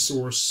the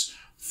resource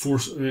for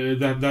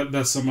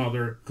that some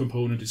other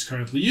component is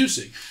currently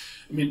using.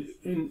 I mean,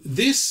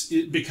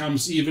 it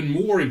becomes even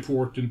more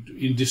important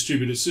in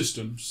distributed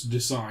systems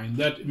design.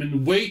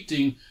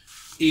 Waiting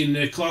in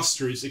a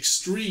cluster is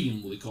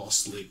extremely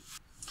costly.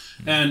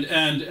 And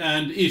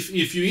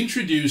if you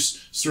introduce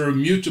sort of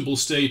mutable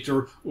state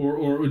or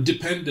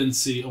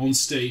dependency on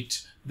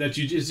state that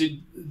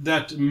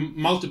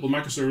multiple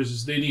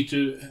microservices they need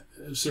to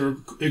sort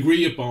of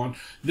agree upon,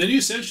 then you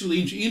essentially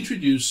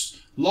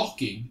introduce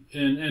locking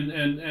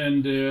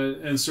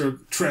and sort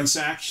of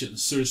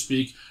transactions, so to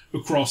speak,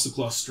 across the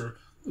cluster,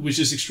 which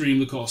is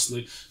extremely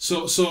costly.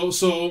 So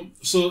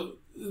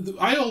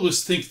I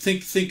always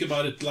think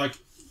about it like,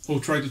 or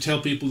try to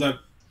tell people that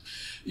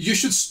you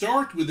should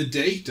start with the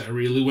data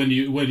really when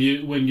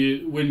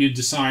you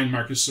design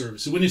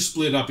microservices, when you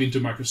split up into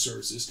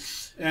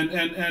microservices,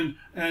 and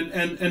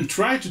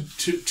try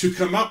to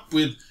come up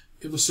with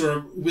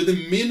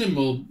a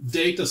minimal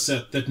data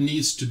set that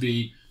needs to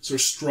be sort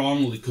of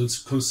strongly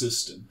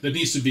consistent, that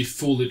needs to be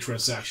fully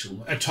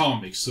transactional,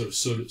 atomic, so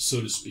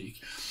to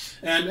speak,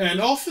 and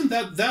often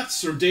that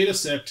sort of data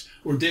set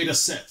or data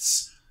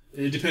sets,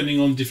 depending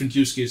on different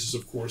use cases,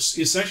 of course,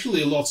 is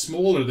actually a lot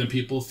smaller than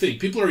people think.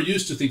 People are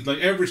used to think like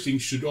everything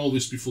should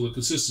always be fully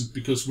consistent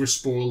because we're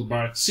spoiled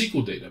by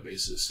SQL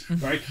databases,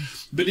 right?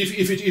 But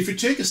if you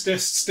take a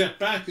step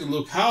back and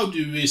look, how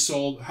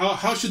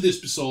should this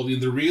be solved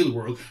in the real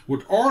world?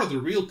 What are the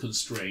real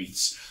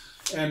constraints?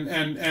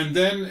 And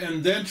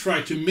then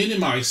try to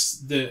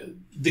minimize the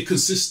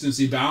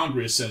consistency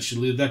boundary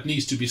essentially that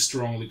needs to be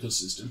strongly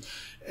consistent.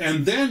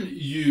 And then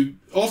you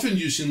often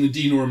using the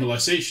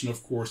denormalization,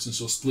 of course, and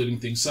so splitting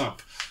things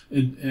up,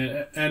 and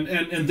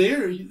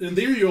there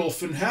you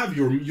often have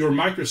your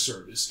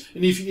microservice.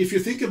 And if you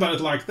think about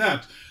it like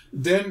that,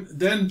 then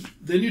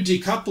you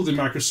decouple the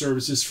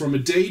microservices from a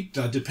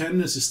data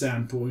dependency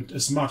standpoint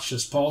as much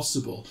as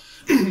possible,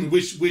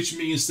 which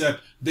means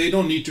that they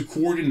don't need to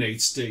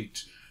coordinate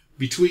state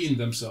between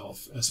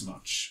themselves as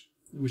much,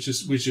 which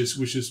is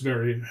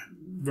very,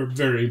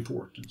 very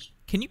important.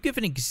 Can you give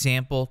an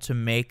example to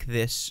make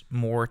this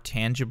more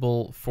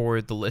tangible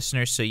for the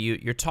listeners? So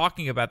you're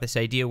talking about this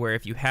idea where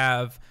if you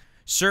have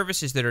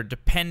services that are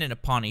dependent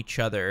upon each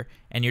other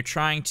and you're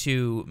trying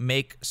to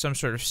make some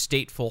sort of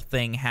stateful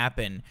thing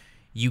happen,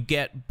 you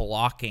get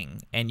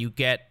blocking and you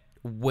get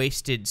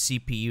wasted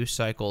CPU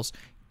cycles.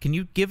 Can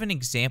you give an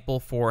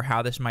example for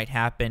how this might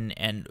happen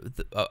and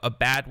a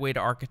bad way to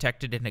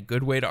architect it and a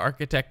good way to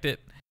architect it?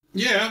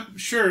 Yeah,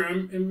 sure. I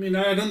mean,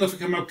 I don't know if I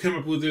come up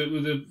with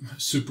a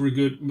super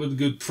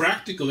good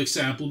practical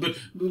example, but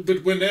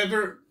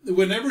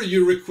whenever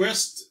you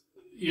request,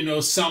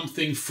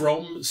 something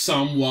from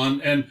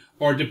someone and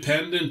are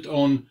dependent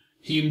on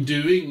him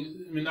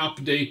doing an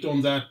update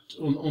on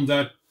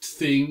that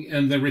thing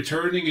and then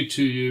returning it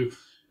to you,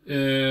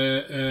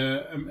 then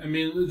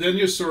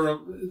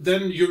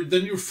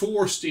you're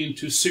forced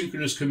into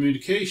synchronous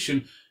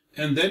communication.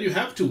 And then you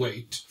have to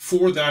wait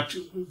for that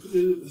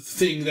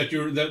thing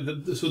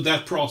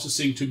that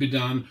processing to be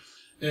done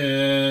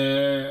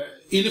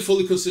in a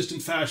fully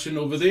consistent fashion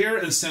over there,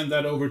 and send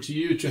that over to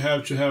you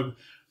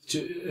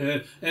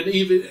and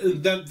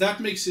even that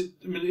makes it.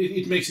 I mean,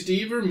 it makes it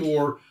even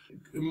more.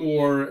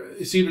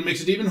 It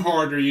makes it even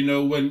harder,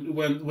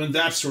 when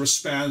that sort of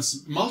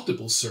spans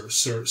multiple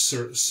services.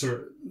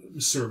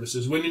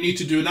 When you need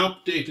to do an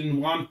update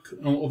in one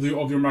of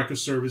your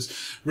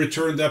microservice,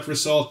 return that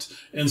result,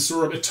 and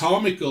sort of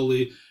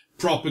atomically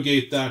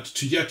propagate that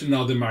to yet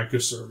another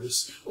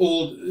microservice.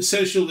 All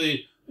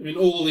essentially,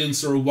 all in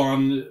sort of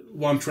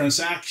one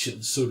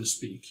transaction, so to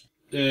speak.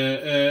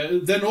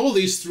 Then all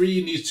these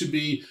three need to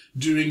be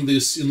doing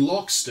this in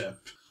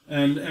lockstep,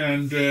 and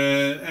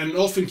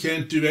often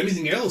can't do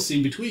anything else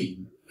in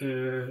between,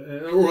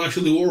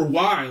 or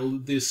while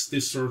this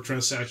sort of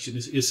transaction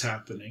is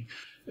happening.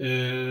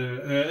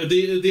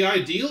 The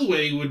ideal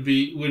way would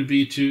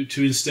be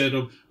to instead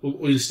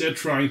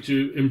trying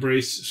to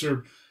embrace sort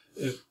of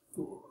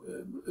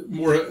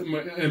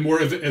a more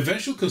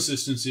eventual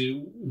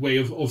consistency way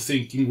of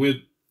thinking, with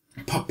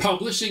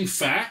publishing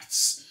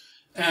facts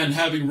and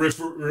having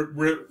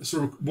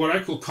sort of what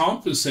I call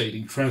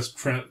compensating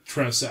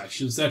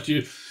transactions, that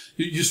you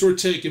sort of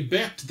take a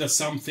bet that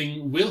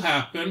something will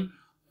happen,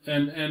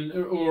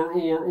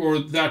 or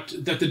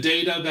that the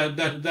data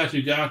that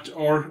you got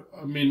are,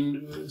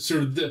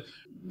 sort of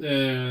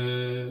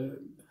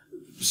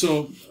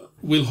so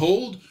will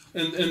hold,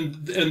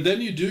 and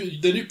then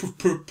you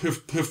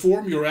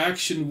perform your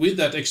action with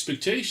that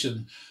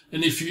expectation.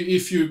 And if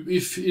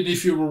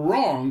you were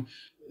wrong,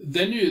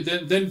 then you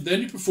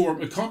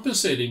perform a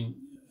compensating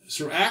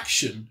sort of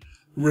action,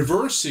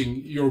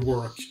 reversing your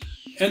work,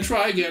 and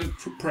try again,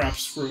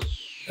 perhaps, for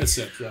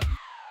etc.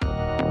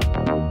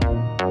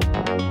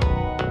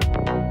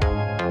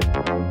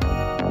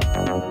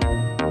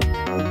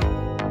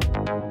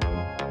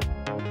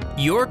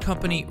 Your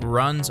company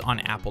runs on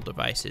Apple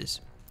devices.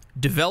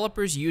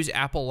 Developers use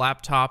Apple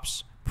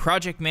laptops,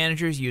 project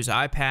managers use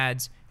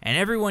iPads, and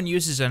everyone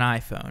uses an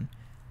iPhone.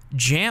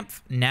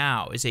 Jamf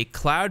Now is a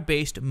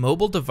cloud-based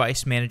mobile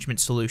device management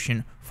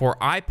solution for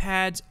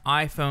iPads,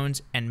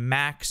 iPhones, and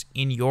Macs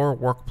in your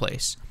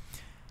workplace.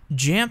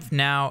 Jamf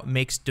Now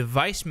makes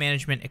device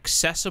management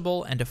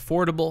accessible and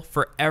affordable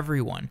for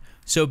everyone,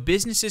 so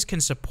businesses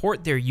can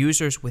support their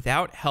users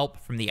without help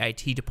from the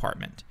IT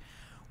department.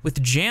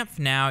 With Jamf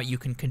Now, you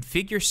can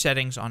configure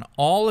settings on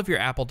all of your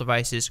Apple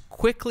devices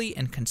quickly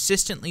and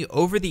consistently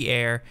over the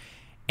air,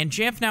 and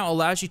Jamf Now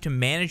allows you to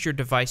manage your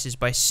devices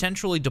by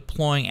centrally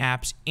deploying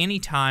apps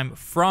anytime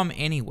from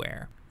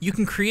anywhere. You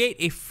can create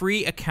a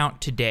free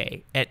account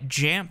today at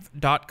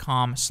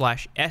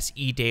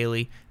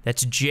jamf.com/sedaily.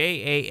 That's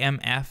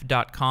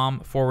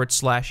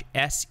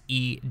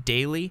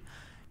jamf.com/sedaily.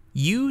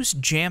 Use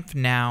Jamf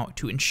Now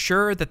to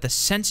ensure that the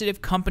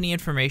sensitive company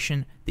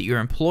information that your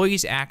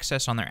employees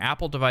access on their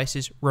Apple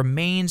devices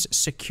remains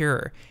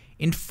secure.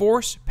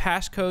 Enforce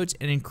passcodes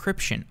and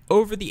encryption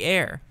over the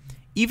air.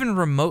 Even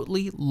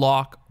remotely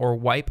lock or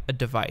wipe a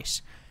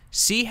device.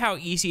 See how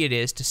easy it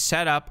is to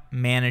set up,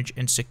 manage,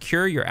 and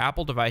secure your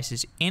Apple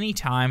devices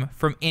anytime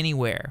from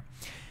anywhere.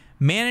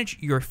 Manage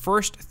your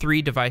first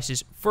 3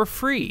 devices for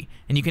free,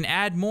 and you can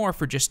add more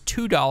for just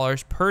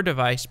 $2 per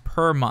device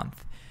per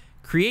month.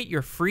 Create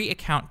your free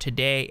account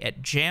today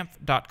at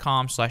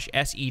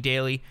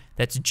jamf.com/sedaily.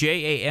 That's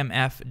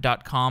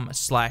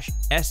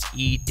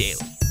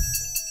jamf.com/sedaily.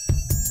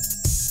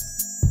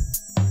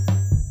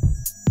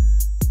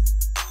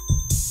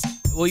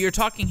 Well, you're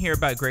talking here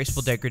about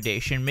graceful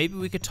degradation. Maybe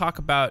we could talk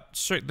about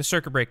the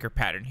circuit breaker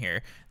pattern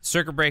here. The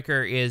circuit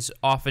breaker is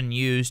often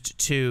used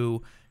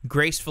to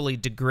gracefully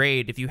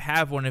degrade. If you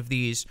have one of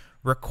these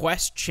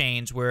request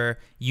chains where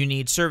you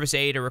need service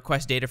A to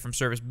request data from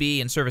service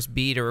B and service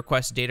B to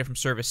request data from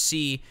service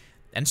C,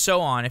 and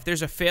so on, if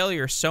there's a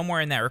failure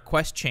somewhere in that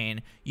request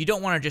chain, you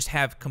don't want to just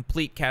have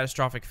complete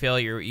catastrophic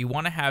failure. You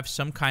want to have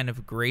some kind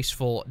of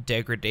graceful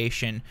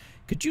degradation.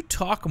 Could you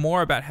talk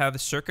more about how the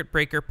circuit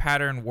breaker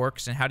pattern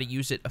works and how to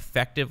use it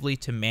effectively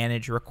to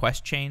manage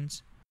request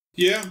chains?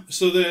 Yeah,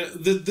 so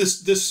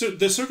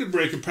the circuit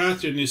breaker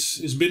pattern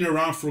is been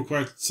around for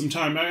quite some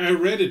time. I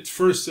read it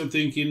first, I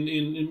think,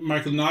 in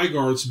Michael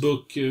Nygaard's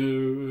book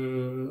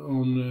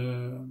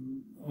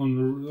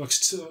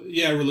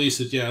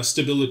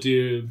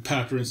stability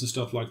patterns and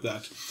stuff like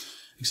that.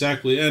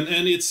 Exactly,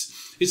 and it's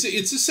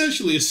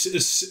essentially a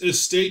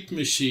state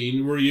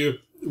machine where you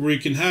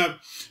can have.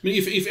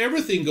 If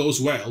everything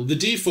goes well, the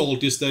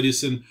default is that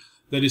is in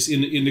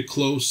a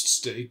closed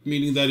state,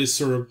 meaning that is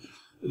sort of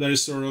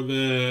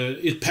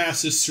it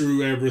passes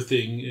through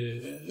everything,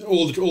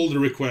 all the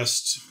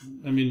requests.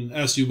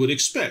 As you would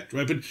expect,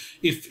 right? But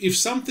if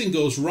something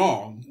goes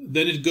wrong,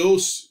 then it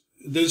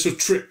sort of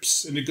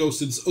trips and it goes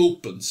to this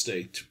open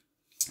state.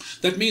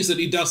 That means that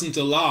it doesn't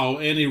allow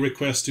any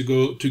request to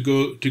go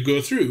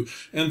through,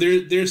 and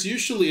there's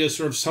usually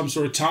some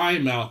sort of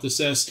timeout that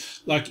says,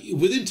 like,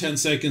 within 10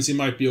 seconds it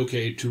might be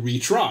okay to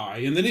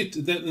retry, and then it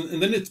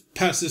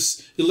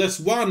lets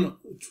one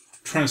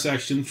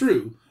transaction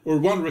through, or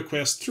one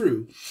request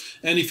through,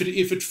 and if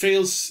it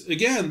fails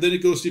again, then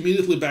it goes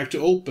immediately back to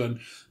open.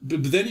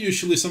 But then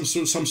usually some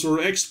sort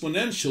of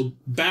exponential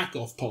back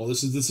off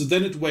policy. So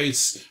then it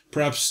waits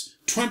perhaps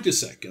 20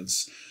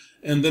 seconds.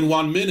 And then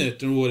 1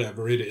 minute or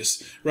whatever it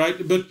is,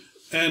 right? But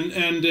and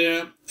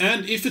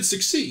if it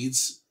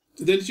succeeds,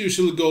 then it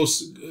usually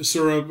goes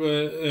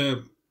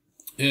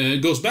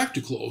goes back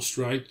to closed,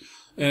 right?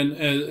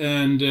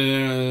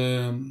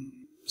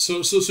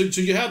 So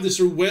you have this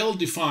sort of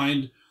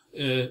well-defined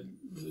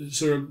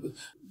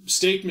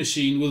state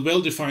machine with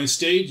well-defined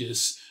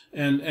stages,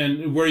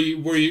 and where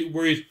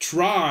you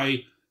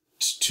try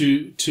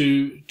to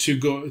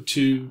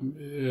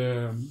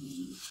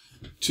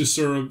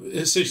sort of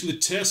essentially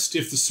test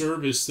if the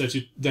service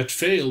that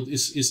failed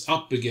is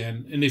up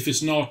again, and if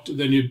it's not,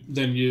 then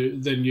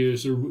you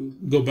sort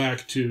of go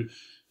back to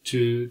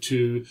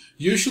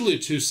usually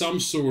to some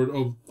sort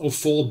of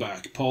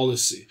fallback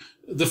policy.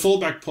 The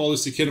fallback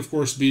policy can, of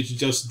course, be to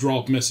just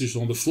drop messages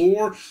on the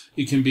floor.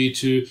 It can be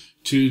to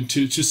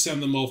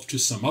send them off to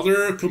some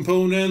other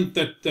component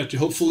that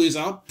hopefully is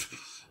up.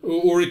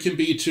 Or it can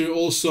be to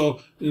also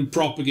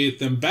propagate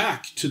them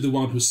back to the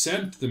one who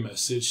sent the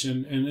message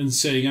and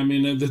saying, I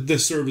mean, the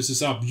service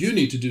is up. You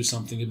need to do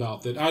something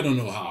about that. I don't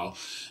know how.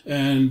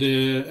 And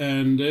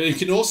it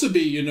can also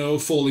be, you know,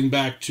 falling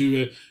back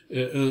to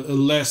a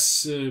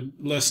less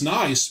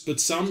nice,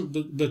 but sort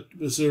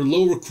of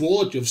lower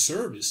quality of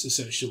service,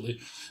 essentially.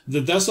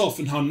 That's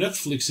often how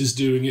Netflix is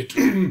doing it.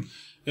 In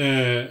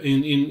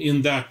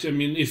that, I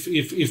mean,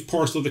 if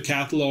parts of the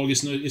catalog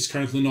is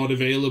currently not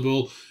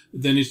available,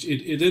 then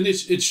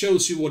it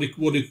shows you what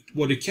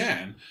it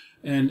can,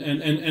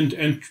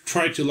 and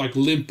try to like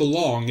limp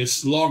along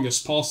as long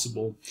as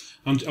possible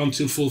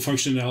until full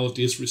functionality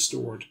is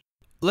restored.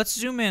 Let's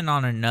zoom in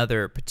on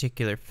another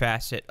particular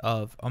facet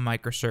of a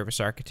microservice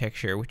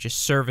architecture, which is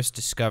service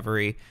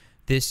discovery.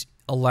 This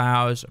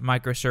allows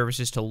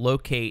microservices to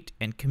locate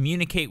and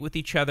communicate with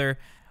each other.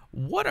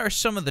 What are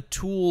some of the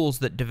tools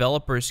that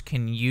developers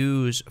can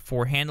use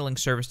for handling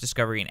service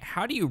discovery, and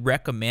how do you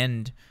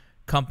recommend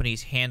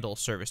companies handle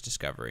service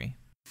discovery?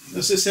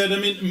 As I said, I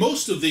mean,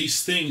 most of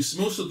these things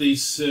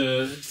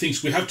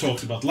we have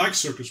talked about, like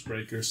circuit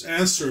breakers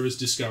and service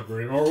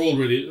discovery,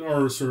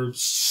 are sort of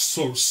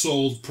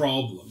solved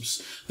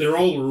problems. There are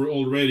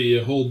already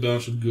a whole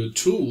bunch of good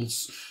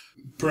tools,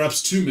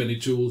 perhaps too many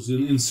tools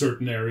in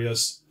certain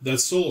areas that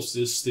solves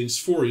these things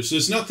for you. So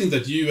it's nothing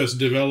that you as a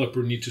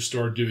developer need to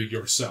start doing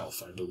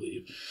yourself, I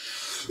believe.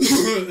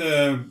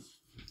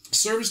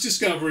 Service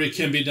discovery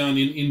can be done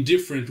in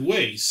different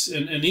ways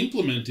and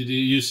implemented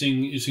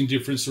using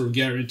different sort of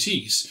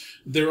guarantees.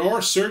 There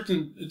are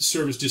certain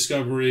service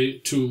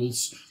discovery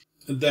tools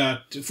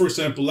that, for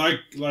example, like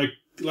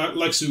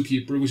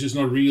Zookeeper, which is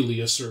not really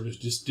a service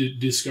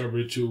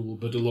discovery tool,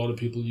 but a lot of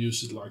people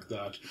use it like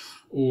that,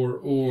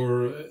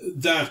 or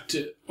that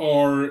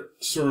are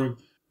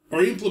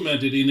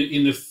implemented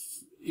in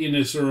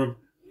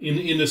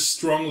a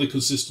strongly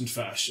consistent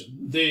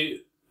fashion.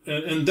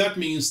 And that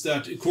means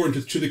that,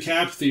 according to the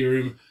CAP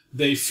theorem,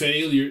 they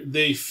favor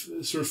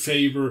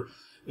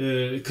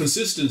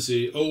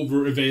consistency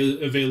over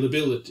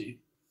availability.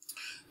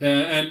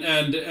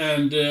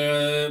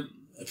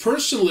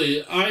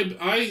 Personally,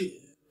 I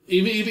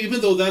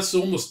even though that's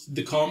almost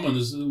the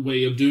common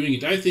way of doing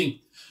it,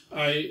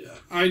 I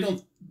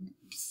don't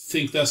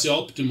think that's the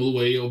optimal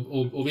way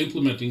of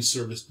implementing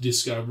service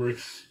discovery.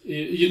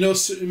 The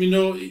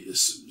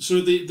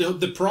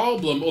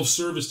problem of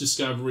service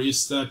discovery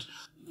is that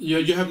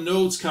you have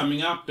nodes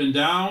coming up and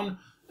down,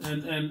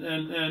 and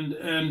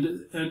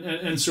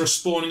sort of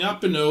spawning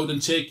up a node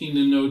and taking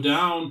the node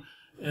down,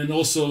 and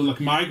also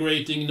like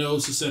migrating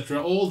nodes, etc.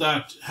 All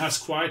that has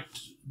quite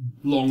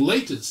long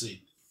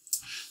latency.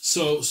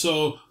 So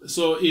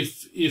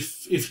if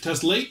it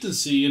has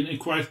latency and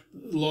quite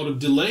a lot of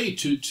delay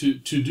to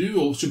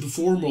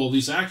perform all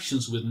these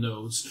actions with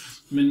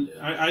nodes, I mean,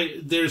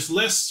 there's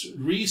less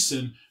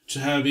reason to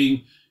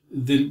having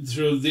the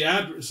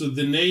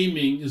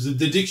naming is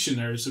the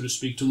dictionary, so to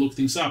speak, to look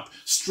things up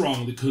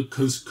strongly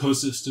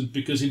consistent,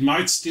 because it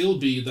might still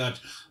be that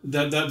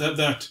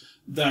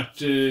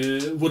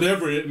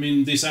whatever, I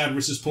mean, this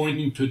address is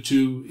pointing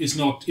to is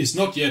not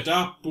yet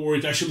up, or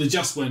it actually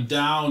just went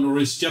down, or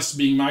it's just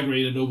being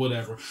migrated, or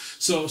whatever.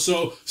 So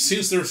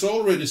since there's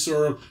already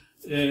sort of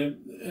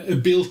a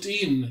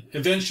built-in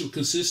eventual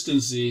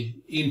consistency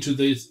into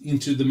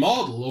the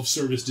model of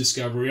service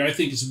discovery, I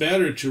think it's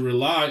better to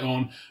rely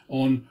on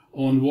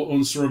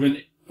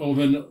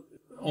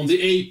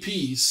the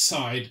AP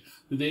side,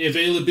 the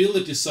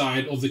availability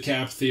side of the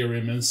CAP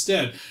theorem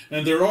instead.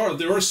 And there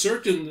are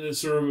certain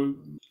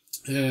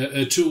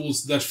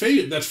tools that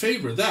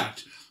favor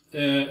that.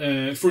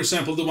 For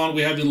example, the one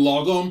we have in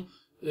Logom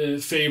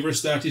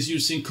favors that, is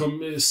using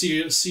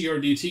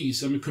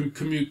CRDTs, I mean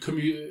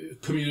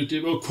community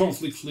or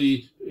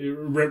conflict-free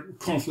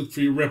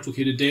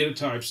replicated data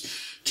types,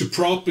 to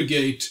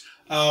propagate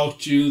out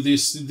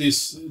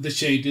the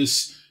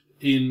changes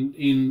in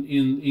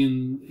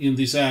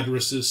these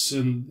addresses,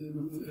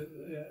 and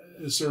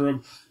sort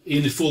of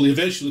in a fully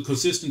eventually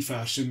consistent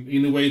fashion,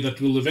 in a way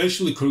that will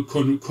eventually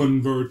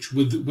converge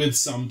with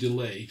some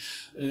delay.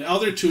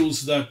 Other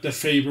tools that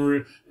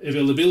favor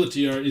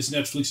availability is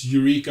Netflix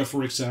Eureka,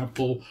 for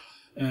example,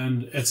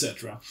 and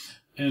etc.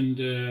 And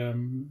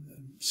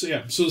so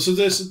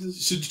there's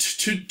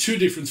two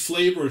different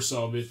flavors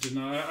of it, and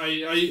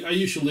I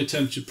usually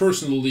tend to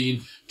personally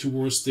lean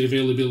towards the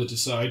availability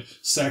side,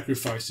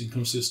 sacrificing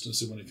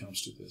consistency when it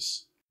comes to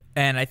this.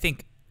 And I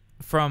think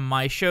from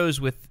my shows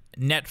with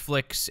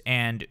Netflix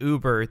and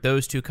Uber,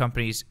 those two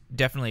companies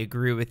definitely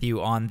agree with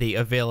you on the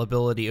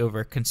availability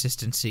over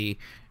consistency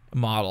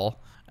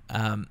model.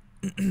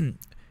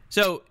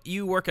 So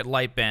you work at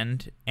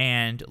Lightbend,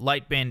 and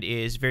Lightbend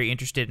is very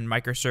interested in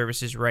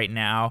microservices right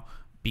now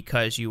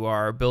because you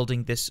are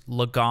building this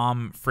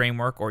Lagom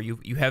framework, or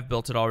you have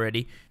built it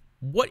already.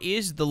 What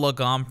is the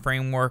Lagom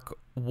framework?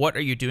 What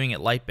are you doing at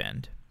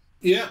Lightbend?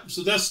 Yeah,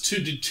 so that's two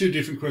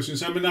different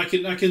questions. I mean, I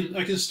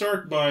can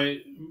start by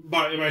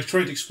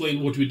trying to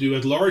explain what we do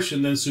at large,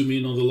 and then zoom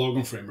in on the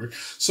Lagom framework.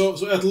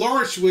 So at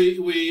large, we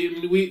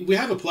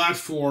have a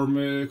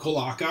platform called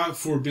Aka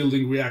for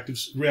building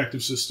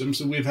reactive systems,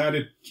 and we've had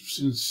it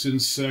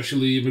since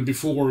actually even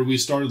before we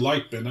started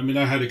Lightbend. I mean,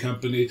 I had a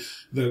company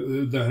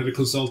that had a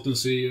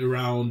consultancy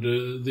around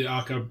the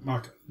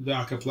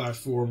Aka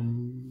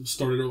platform,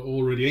 started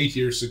already 8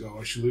 years ago.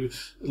 Actually,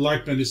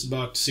 Lightbend is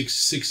about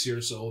six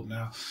years old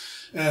now.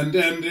 And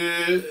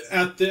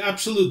at the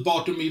absolute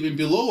bottom, even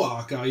below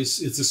Aka,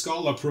 it's a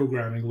Scala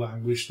programming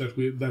language that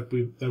we've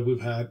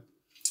had,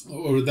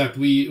 or that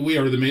we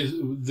are the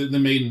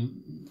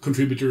main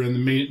contributor and the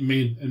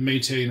main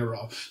maintainer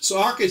of. So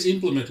Aka is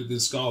implemented in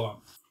Scala,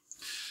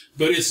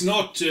 but it's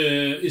not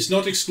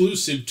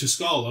exclusive to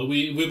Scala.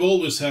 We've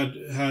always had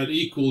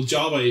equal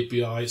Java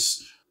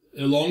APIs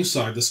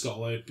alongside the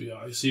Scala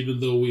APIs, even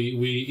though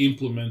we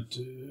implement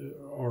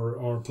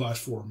our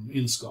platform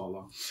in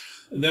Scala.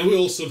 And then we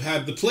also have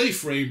had the Play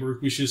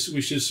framework, which is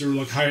sort of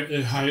like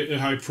a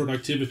high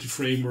productivity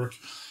framework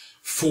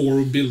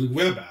for building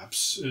web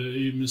apps,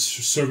 even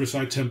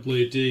server-side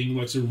templating,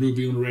 like the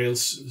Ruby on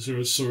Rails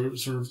sort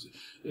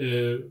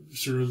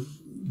of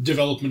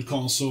development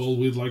console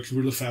with like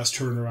really fast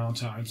turnaround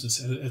times,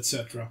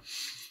 etc.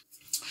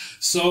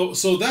 So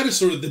that is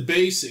sort of the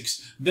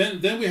basics.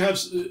 Then we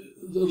have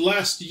the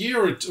last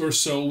year or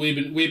so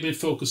we've been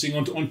focusing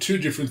on two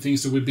different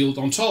things that we built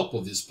on top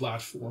of this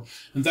platform,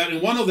 and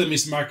one of them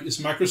is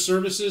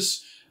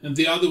microservices, and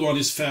the other one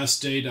is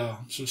fast data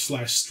 /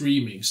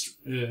 streaming,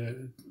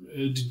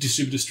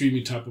 distributed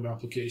streaming type of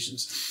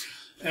applications.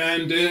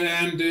 And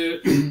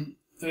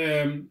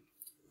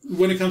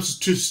when it comes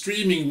to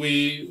streaming,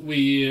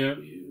 we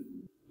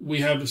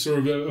have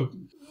sort of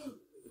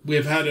we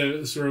have had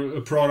a sort of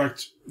a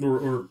product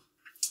or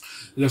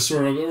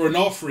an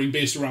offering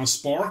based around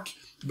Spark,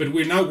 but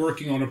we're now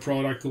working on a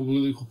product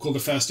called the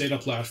Fast Data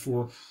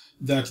Platform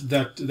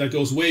that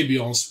goes way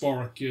beyond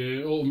Spark,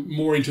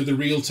 more into the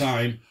real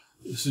time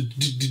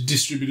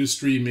distributed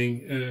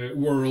streaming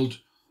world.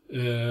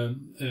 We're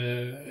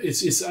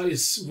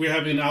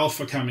having an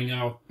alpha coming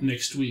out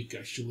next week,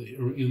 actually,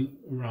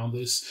 around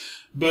this.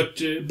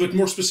 But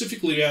more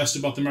specifically, you asked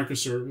about the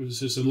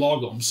microservices and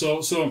Lagom.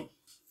 So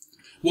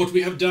what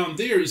we have done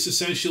there is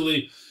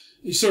essentially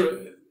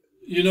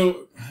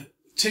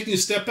taking a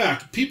step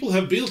back. People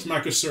have built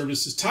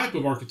microservices type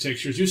of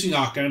architectures using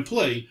Aka and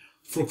Play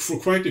for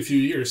quite a few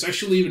years.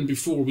 Actually, even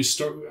before we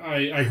start,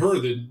 I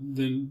heard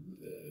the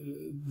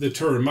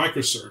term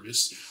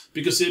microservice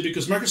because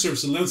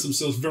microservices lends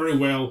themselves very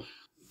well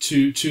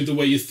to the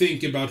way you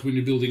think about when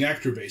you're building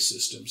actor-based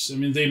systems. I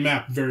mean, they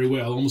map very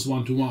well, almost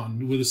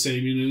one-to-one, with the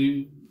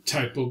same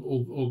type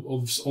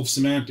of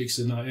semantics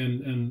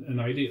and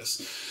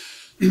ideas.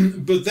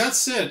 But that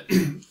said,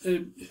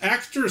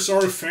 actors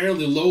are a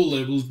fairly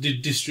low-level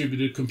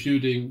distributed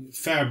computing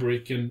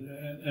fabric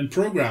and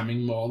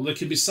programming model that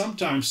can be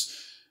sometimes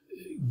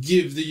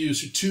give the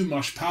user too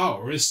much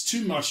power. It's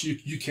too much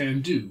you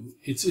can do.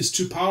 It's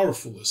too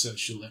powerful,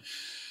 essentially.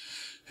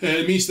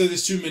 It means that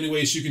there's too many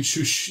ways you can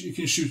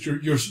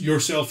shoot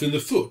yourself in the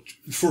foot.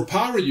 For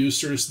power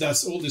users,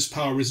 that's all this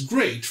power is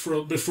great.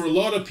 But for a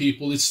lot of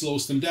people, it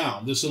slows them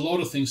down. There's a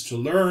lot of things to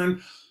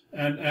learn.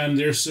 And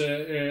there's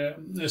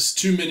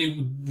too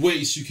many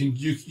ways you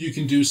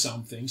can do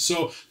something.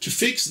 So to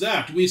fix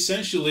that, we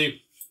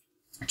essentially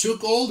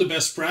took all the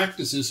best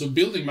practices of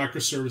building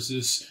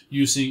microservices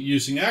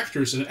using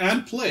actors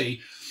and Play,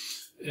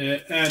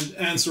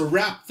 and sort of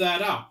wrap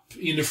that up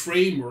in a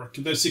framework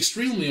that's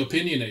extremely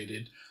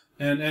opinionated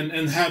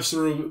and have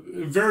sort of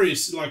very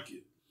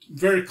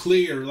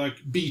clear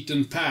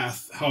beaten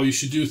path how you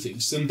should do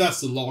things, and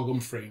that's the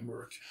Lagom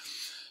framework.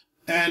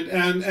 And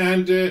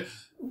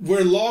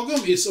where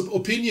Lagom is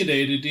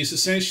opinionated is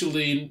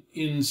essentially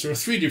in sort of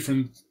three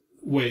different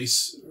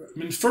ways. I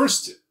mean,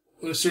 first,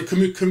 it's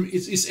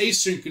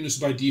asynchronous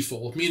by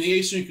default, meaning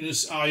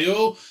asynchronous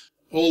I/O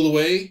all the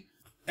way,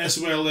 as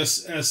well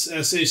as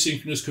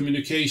asynchronous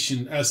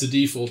communication as the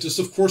default. This,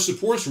 of course,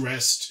 supports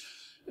REST,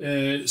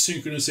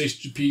 synchronous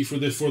HTTP for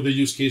the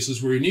use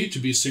cases where you need to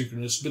be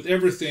synchronous. But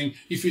everything,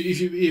 if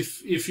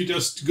you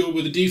just go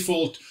with the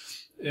default,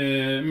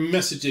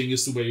 messaging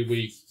is the way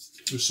we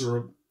sort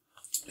of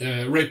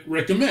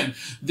recommend.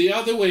 The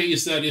other way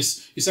is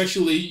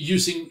actually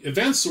using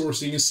event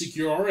sourcing and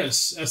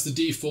CQRS as the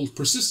default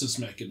persistence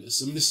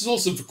mechanism. This is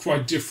also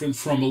quite different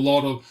from a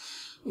lot of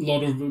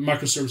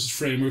microservices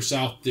frameworks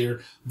out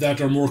there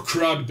that are more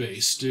CRUD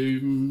based.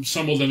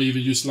 Some of them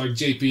even use like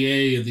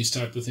JPA and these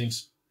type of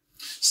things.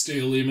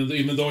 still,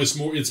 even though it's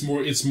more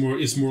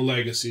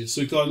legacy.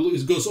 So it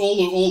goes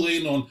all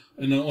in on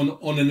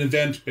an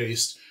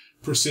event-based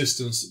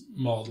persistence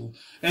model.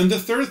 And the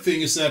third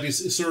thing is that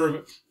it's sort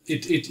of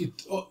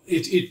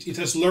it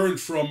has learned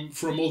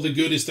from all the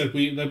goodies that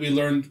we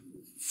learned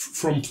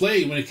from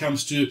play when it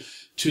comes to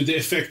the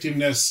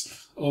effectiveness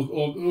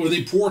or the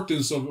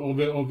importance of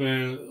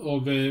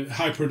a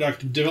high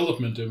productive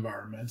development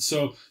environment.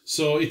 So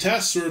it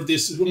has sort of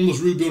this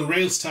almost Ruby on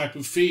Rails type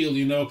of feel,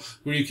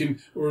 where you can,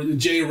 or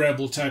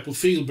JRebel type of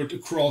feel, but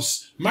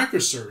across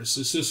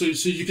microservices. So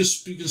you can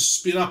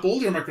spin up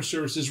all your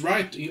microservices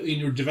right in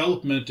your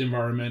development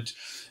environment.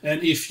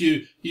 And if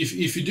you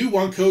do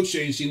one code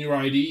change in your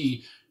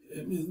IDE,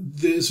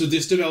 so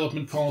this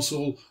development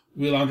console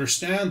will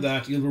understand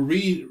that. It will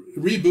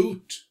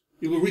reboot.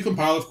 It will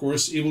recompile, of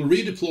course. It will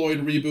redeploy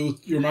and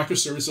reboot your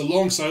microservice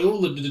alongside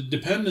all the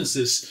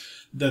dependencies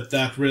that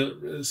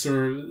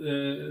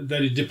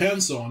it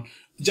depends on,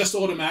 just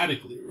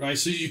automatically, right?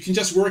 So you can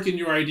just work in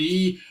your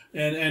IDE,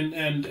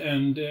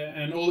 and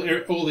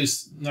all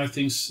these nice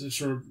things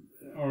sort of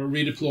are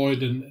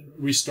redeployed and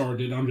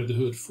restarted under the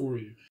hood for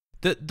you.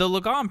 The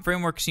Lagom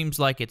framework seems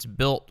like it's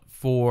built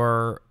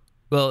for,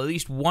 well, at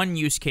least one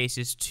use case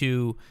is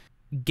to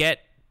get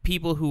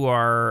people who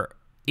are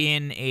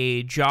in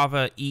a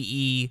Java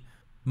EE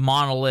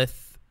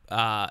monolith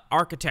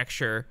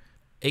architecture,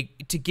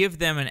 to give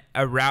them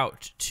a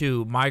route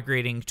to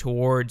migrating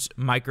towards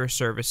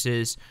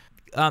microservices.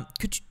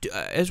 Could you,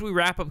 as we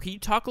wrap up, can you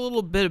talk a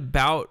little bit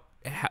about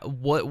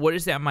what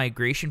is that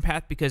migration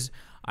path? Because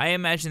I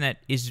imagine that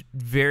is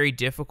very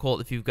difficult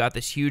if you've got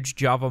this huge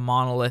Java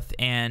monolith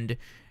and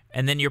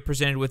then you're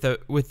presented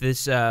with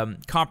this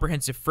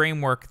comprehensive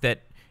framework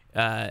that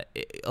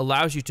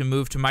allows you to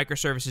move to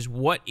microservices.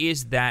 What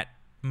is that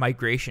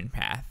migration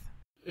path?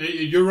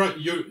 You're right.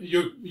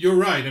 You're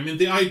right. I mean,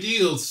 the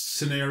ideal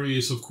scenario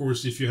is, of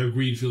course, if you have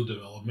greenfield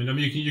development. I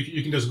mean,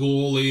 you can just go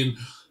all in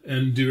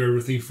and do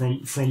everything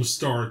from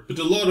start. But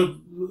a lot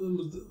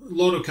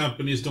of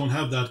companies don't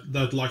have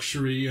that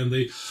luxury, and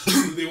they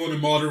they want to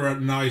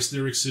modernize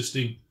their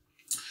existing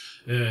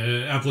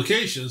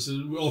applications,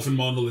 often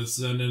monoliths,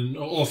 and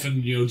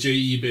often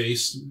JE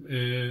based,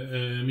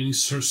 meaning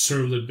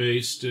servlet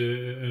based,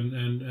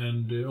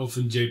 and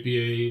often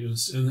JPA and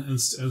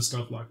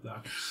stuff like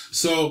that.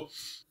 So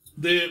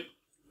the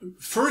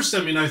first,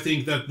 I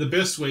think that the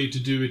best way to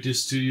do it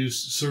is to use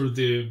sort of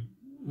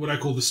what I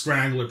call the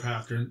strangler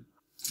pattern,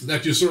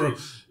 that you sort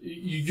of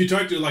you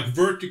try to like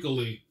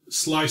vertically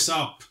slice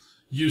up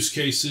use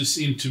cases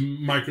into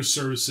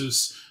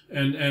microservices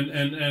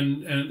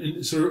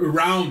and sort of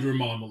around your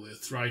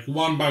monolith, right?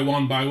 One by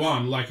one,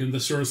 like in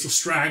the sort of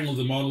strangle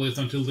the monolith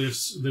until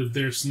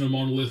there's no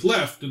monolith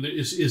left, and there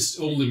is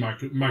only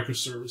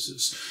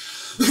microservices.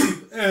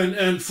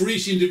 and for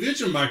each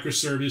individual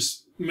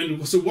microservice,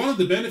 so one of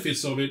the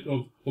benefits of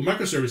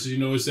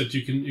microservices, is that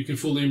you can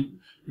fully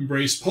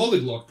embrace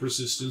polyglot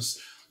persistence,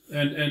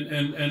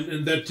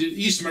 and that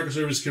each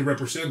microservice can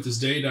represent this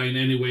data in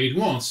any way it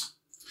wants.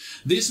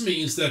 This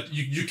means that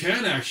you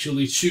can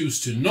actually choose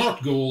to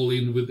not go all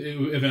in with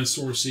event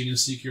sourcing and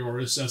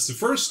CQRS as the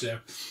first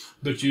step,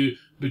 but you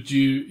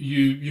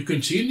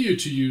continue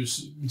to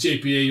use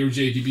JPA or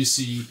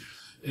JDBC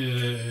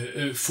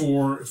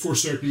for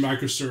certain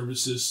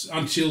microservices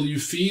until you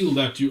feel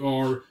that you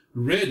are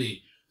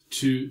ready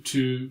to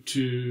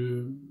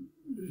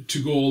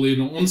go all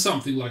in on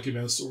something like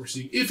event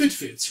sourcing, if it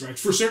fits, right?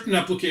 For certain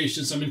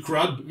applications,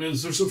 CRUD,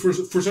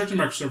 for certain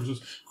microservices,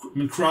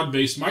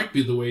 CRUD-based might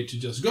be the way to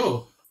just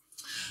go.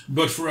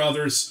 But for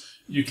others,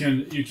 you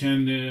can do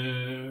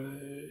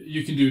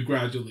it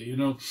gradually,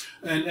 And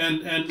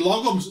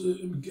Lagom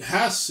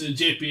has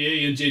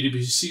JPA and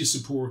JDBC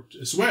support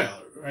as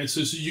well, right? So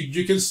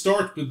you can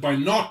start by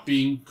not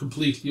being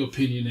completely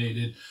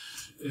opinionated,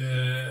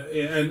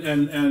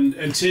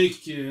 and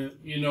take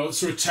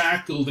sort of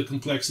tackle the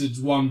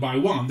complexities one by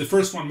one. The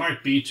first one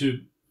might be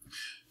the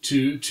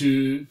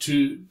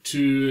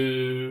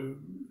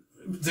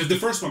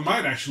first one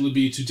might actually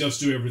be to just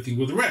do everything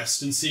with the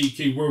rest and see,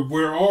 okay,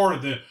 where are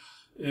the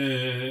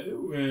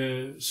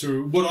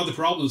what are the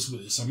problems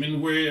with this?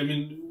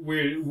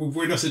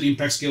 Where does it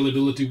impact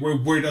scalability?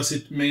 Where does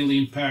it mainly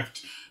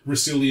impact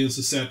resilience,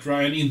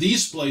 etc.? And in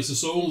these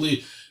places,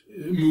 only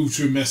move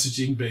to a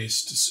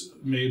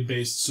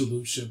messaging-based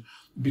solution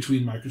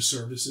between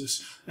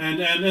microservices, and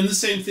the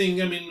same thing.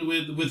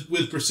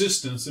 With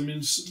persistence.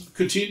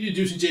 Continue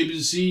using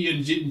JBC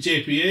and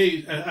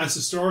JPA as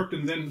a start,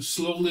 and then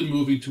slowly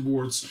moving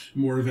towards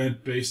more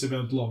event-based,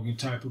 event logging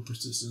type of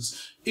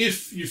persistence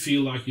if you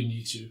feel like you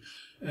need to.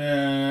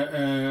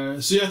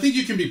 So I think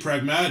you can be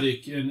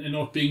pragmatic and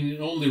not being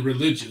only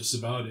religious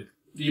about it,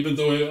 even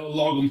though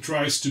Lagom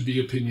tries to be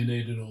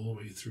opinionated all the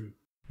way through.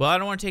 Well, I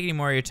don't want to take any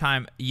more of your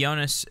time.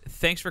 Jonas,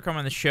 thanks for coming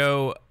on the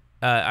show.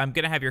 I'm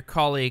going to have your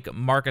colleague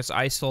Marcus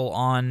Eisel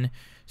on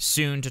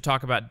soon to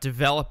talk about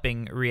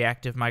developing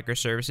reactive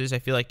microservices. I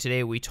feel like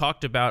today we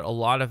talked about a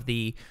lot of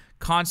the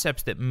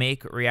concepts that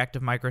make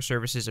reactive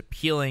microservices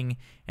appealing,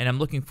 and I'm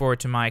looking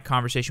forward to my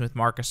conversation with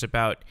Marcus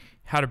about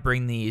how to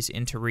bring these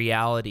into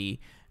reality.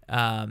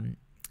 I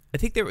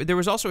think there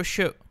was also a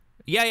show.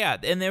 Yeah,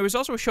 and there was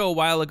also a show a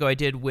while ago I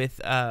did with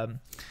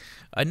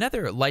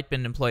another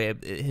Lightbend employee.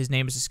 His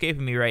name is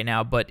escaping me right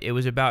now, but it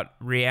was about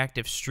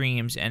reactive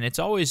streams, and it's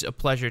always a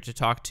pleasure to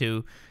talk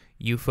to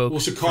you folks.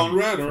 Was it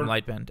Conrad from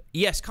Lightbend?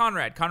 Yes,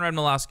 Conrad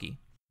Malowski.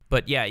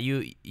 But yeah,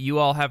 you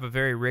all have a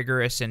very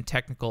rigorous and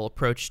technical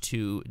approach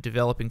to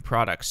developing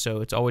products,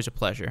 so it's always a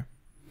pleasure.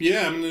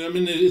 Yeah, I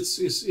mean, it's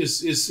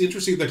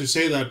interesting that you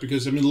say that,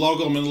 because a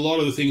lot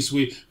of the things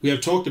we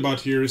have talked about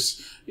here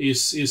is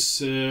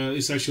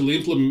actually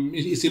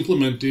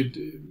implemented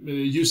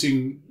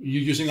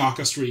using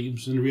Akka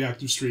streams and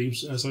reactive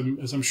streams, as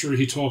I'm sure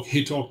he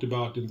talked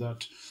about in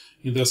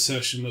that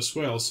session as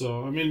well.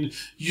 So I mean,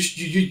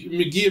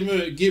 you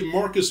give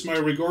Marcus my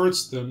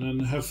regards then,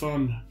 and have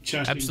fun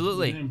chatting.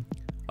 Absolutely. With him.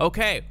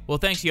 Okay. Well,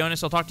 thanks,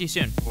 Jonas. I'll talk to you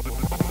soon.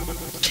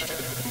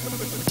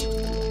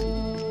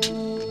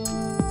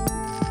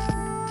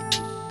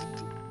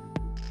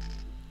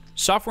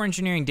 Software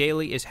Engineering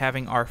Daily is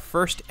having our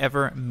first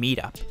ever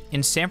meetup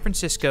in San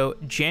Francisco,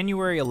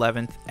 January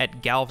 11th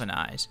at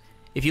Galvanize.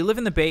 If you live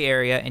in the Bay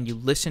Area and you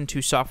listen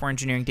to Software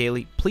Engineering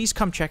Daily, please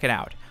come check it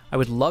out. I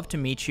would love to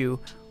meet you.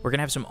 We're going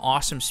to have some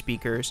awesome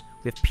speakers.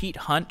 We have Pete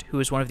Hunt,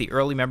 who is one of the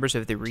early members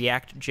of the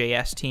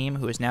React.js team,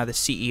 who is now the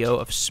CEO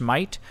of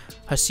Smite.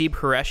 Hasib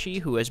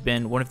Qureshi, who has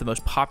been one of the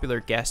most popular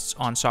guests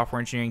on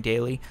Software Engineering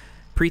Daily.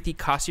 Preeti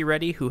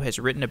Kasireddy, who has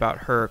written about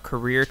her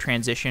career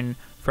transition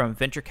from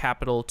venture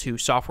capital to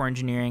software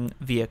engineering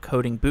via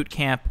Coding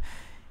Bootcamp.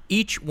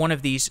 Each one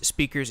of these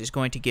speakers is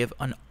going to give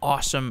an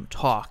awesome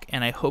talk,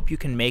 and I hope you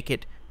can make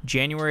it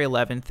January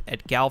 11th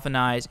at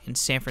Galvanize in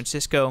San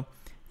Francisco.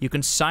 You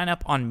can sign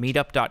up on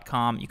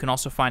meetup.com. You can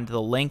also find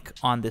the link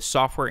on the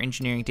Software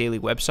Engineering Daily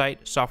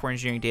website,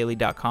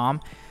 softwareengineeringdaily.com.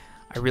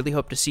 I really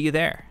hope to see you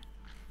there.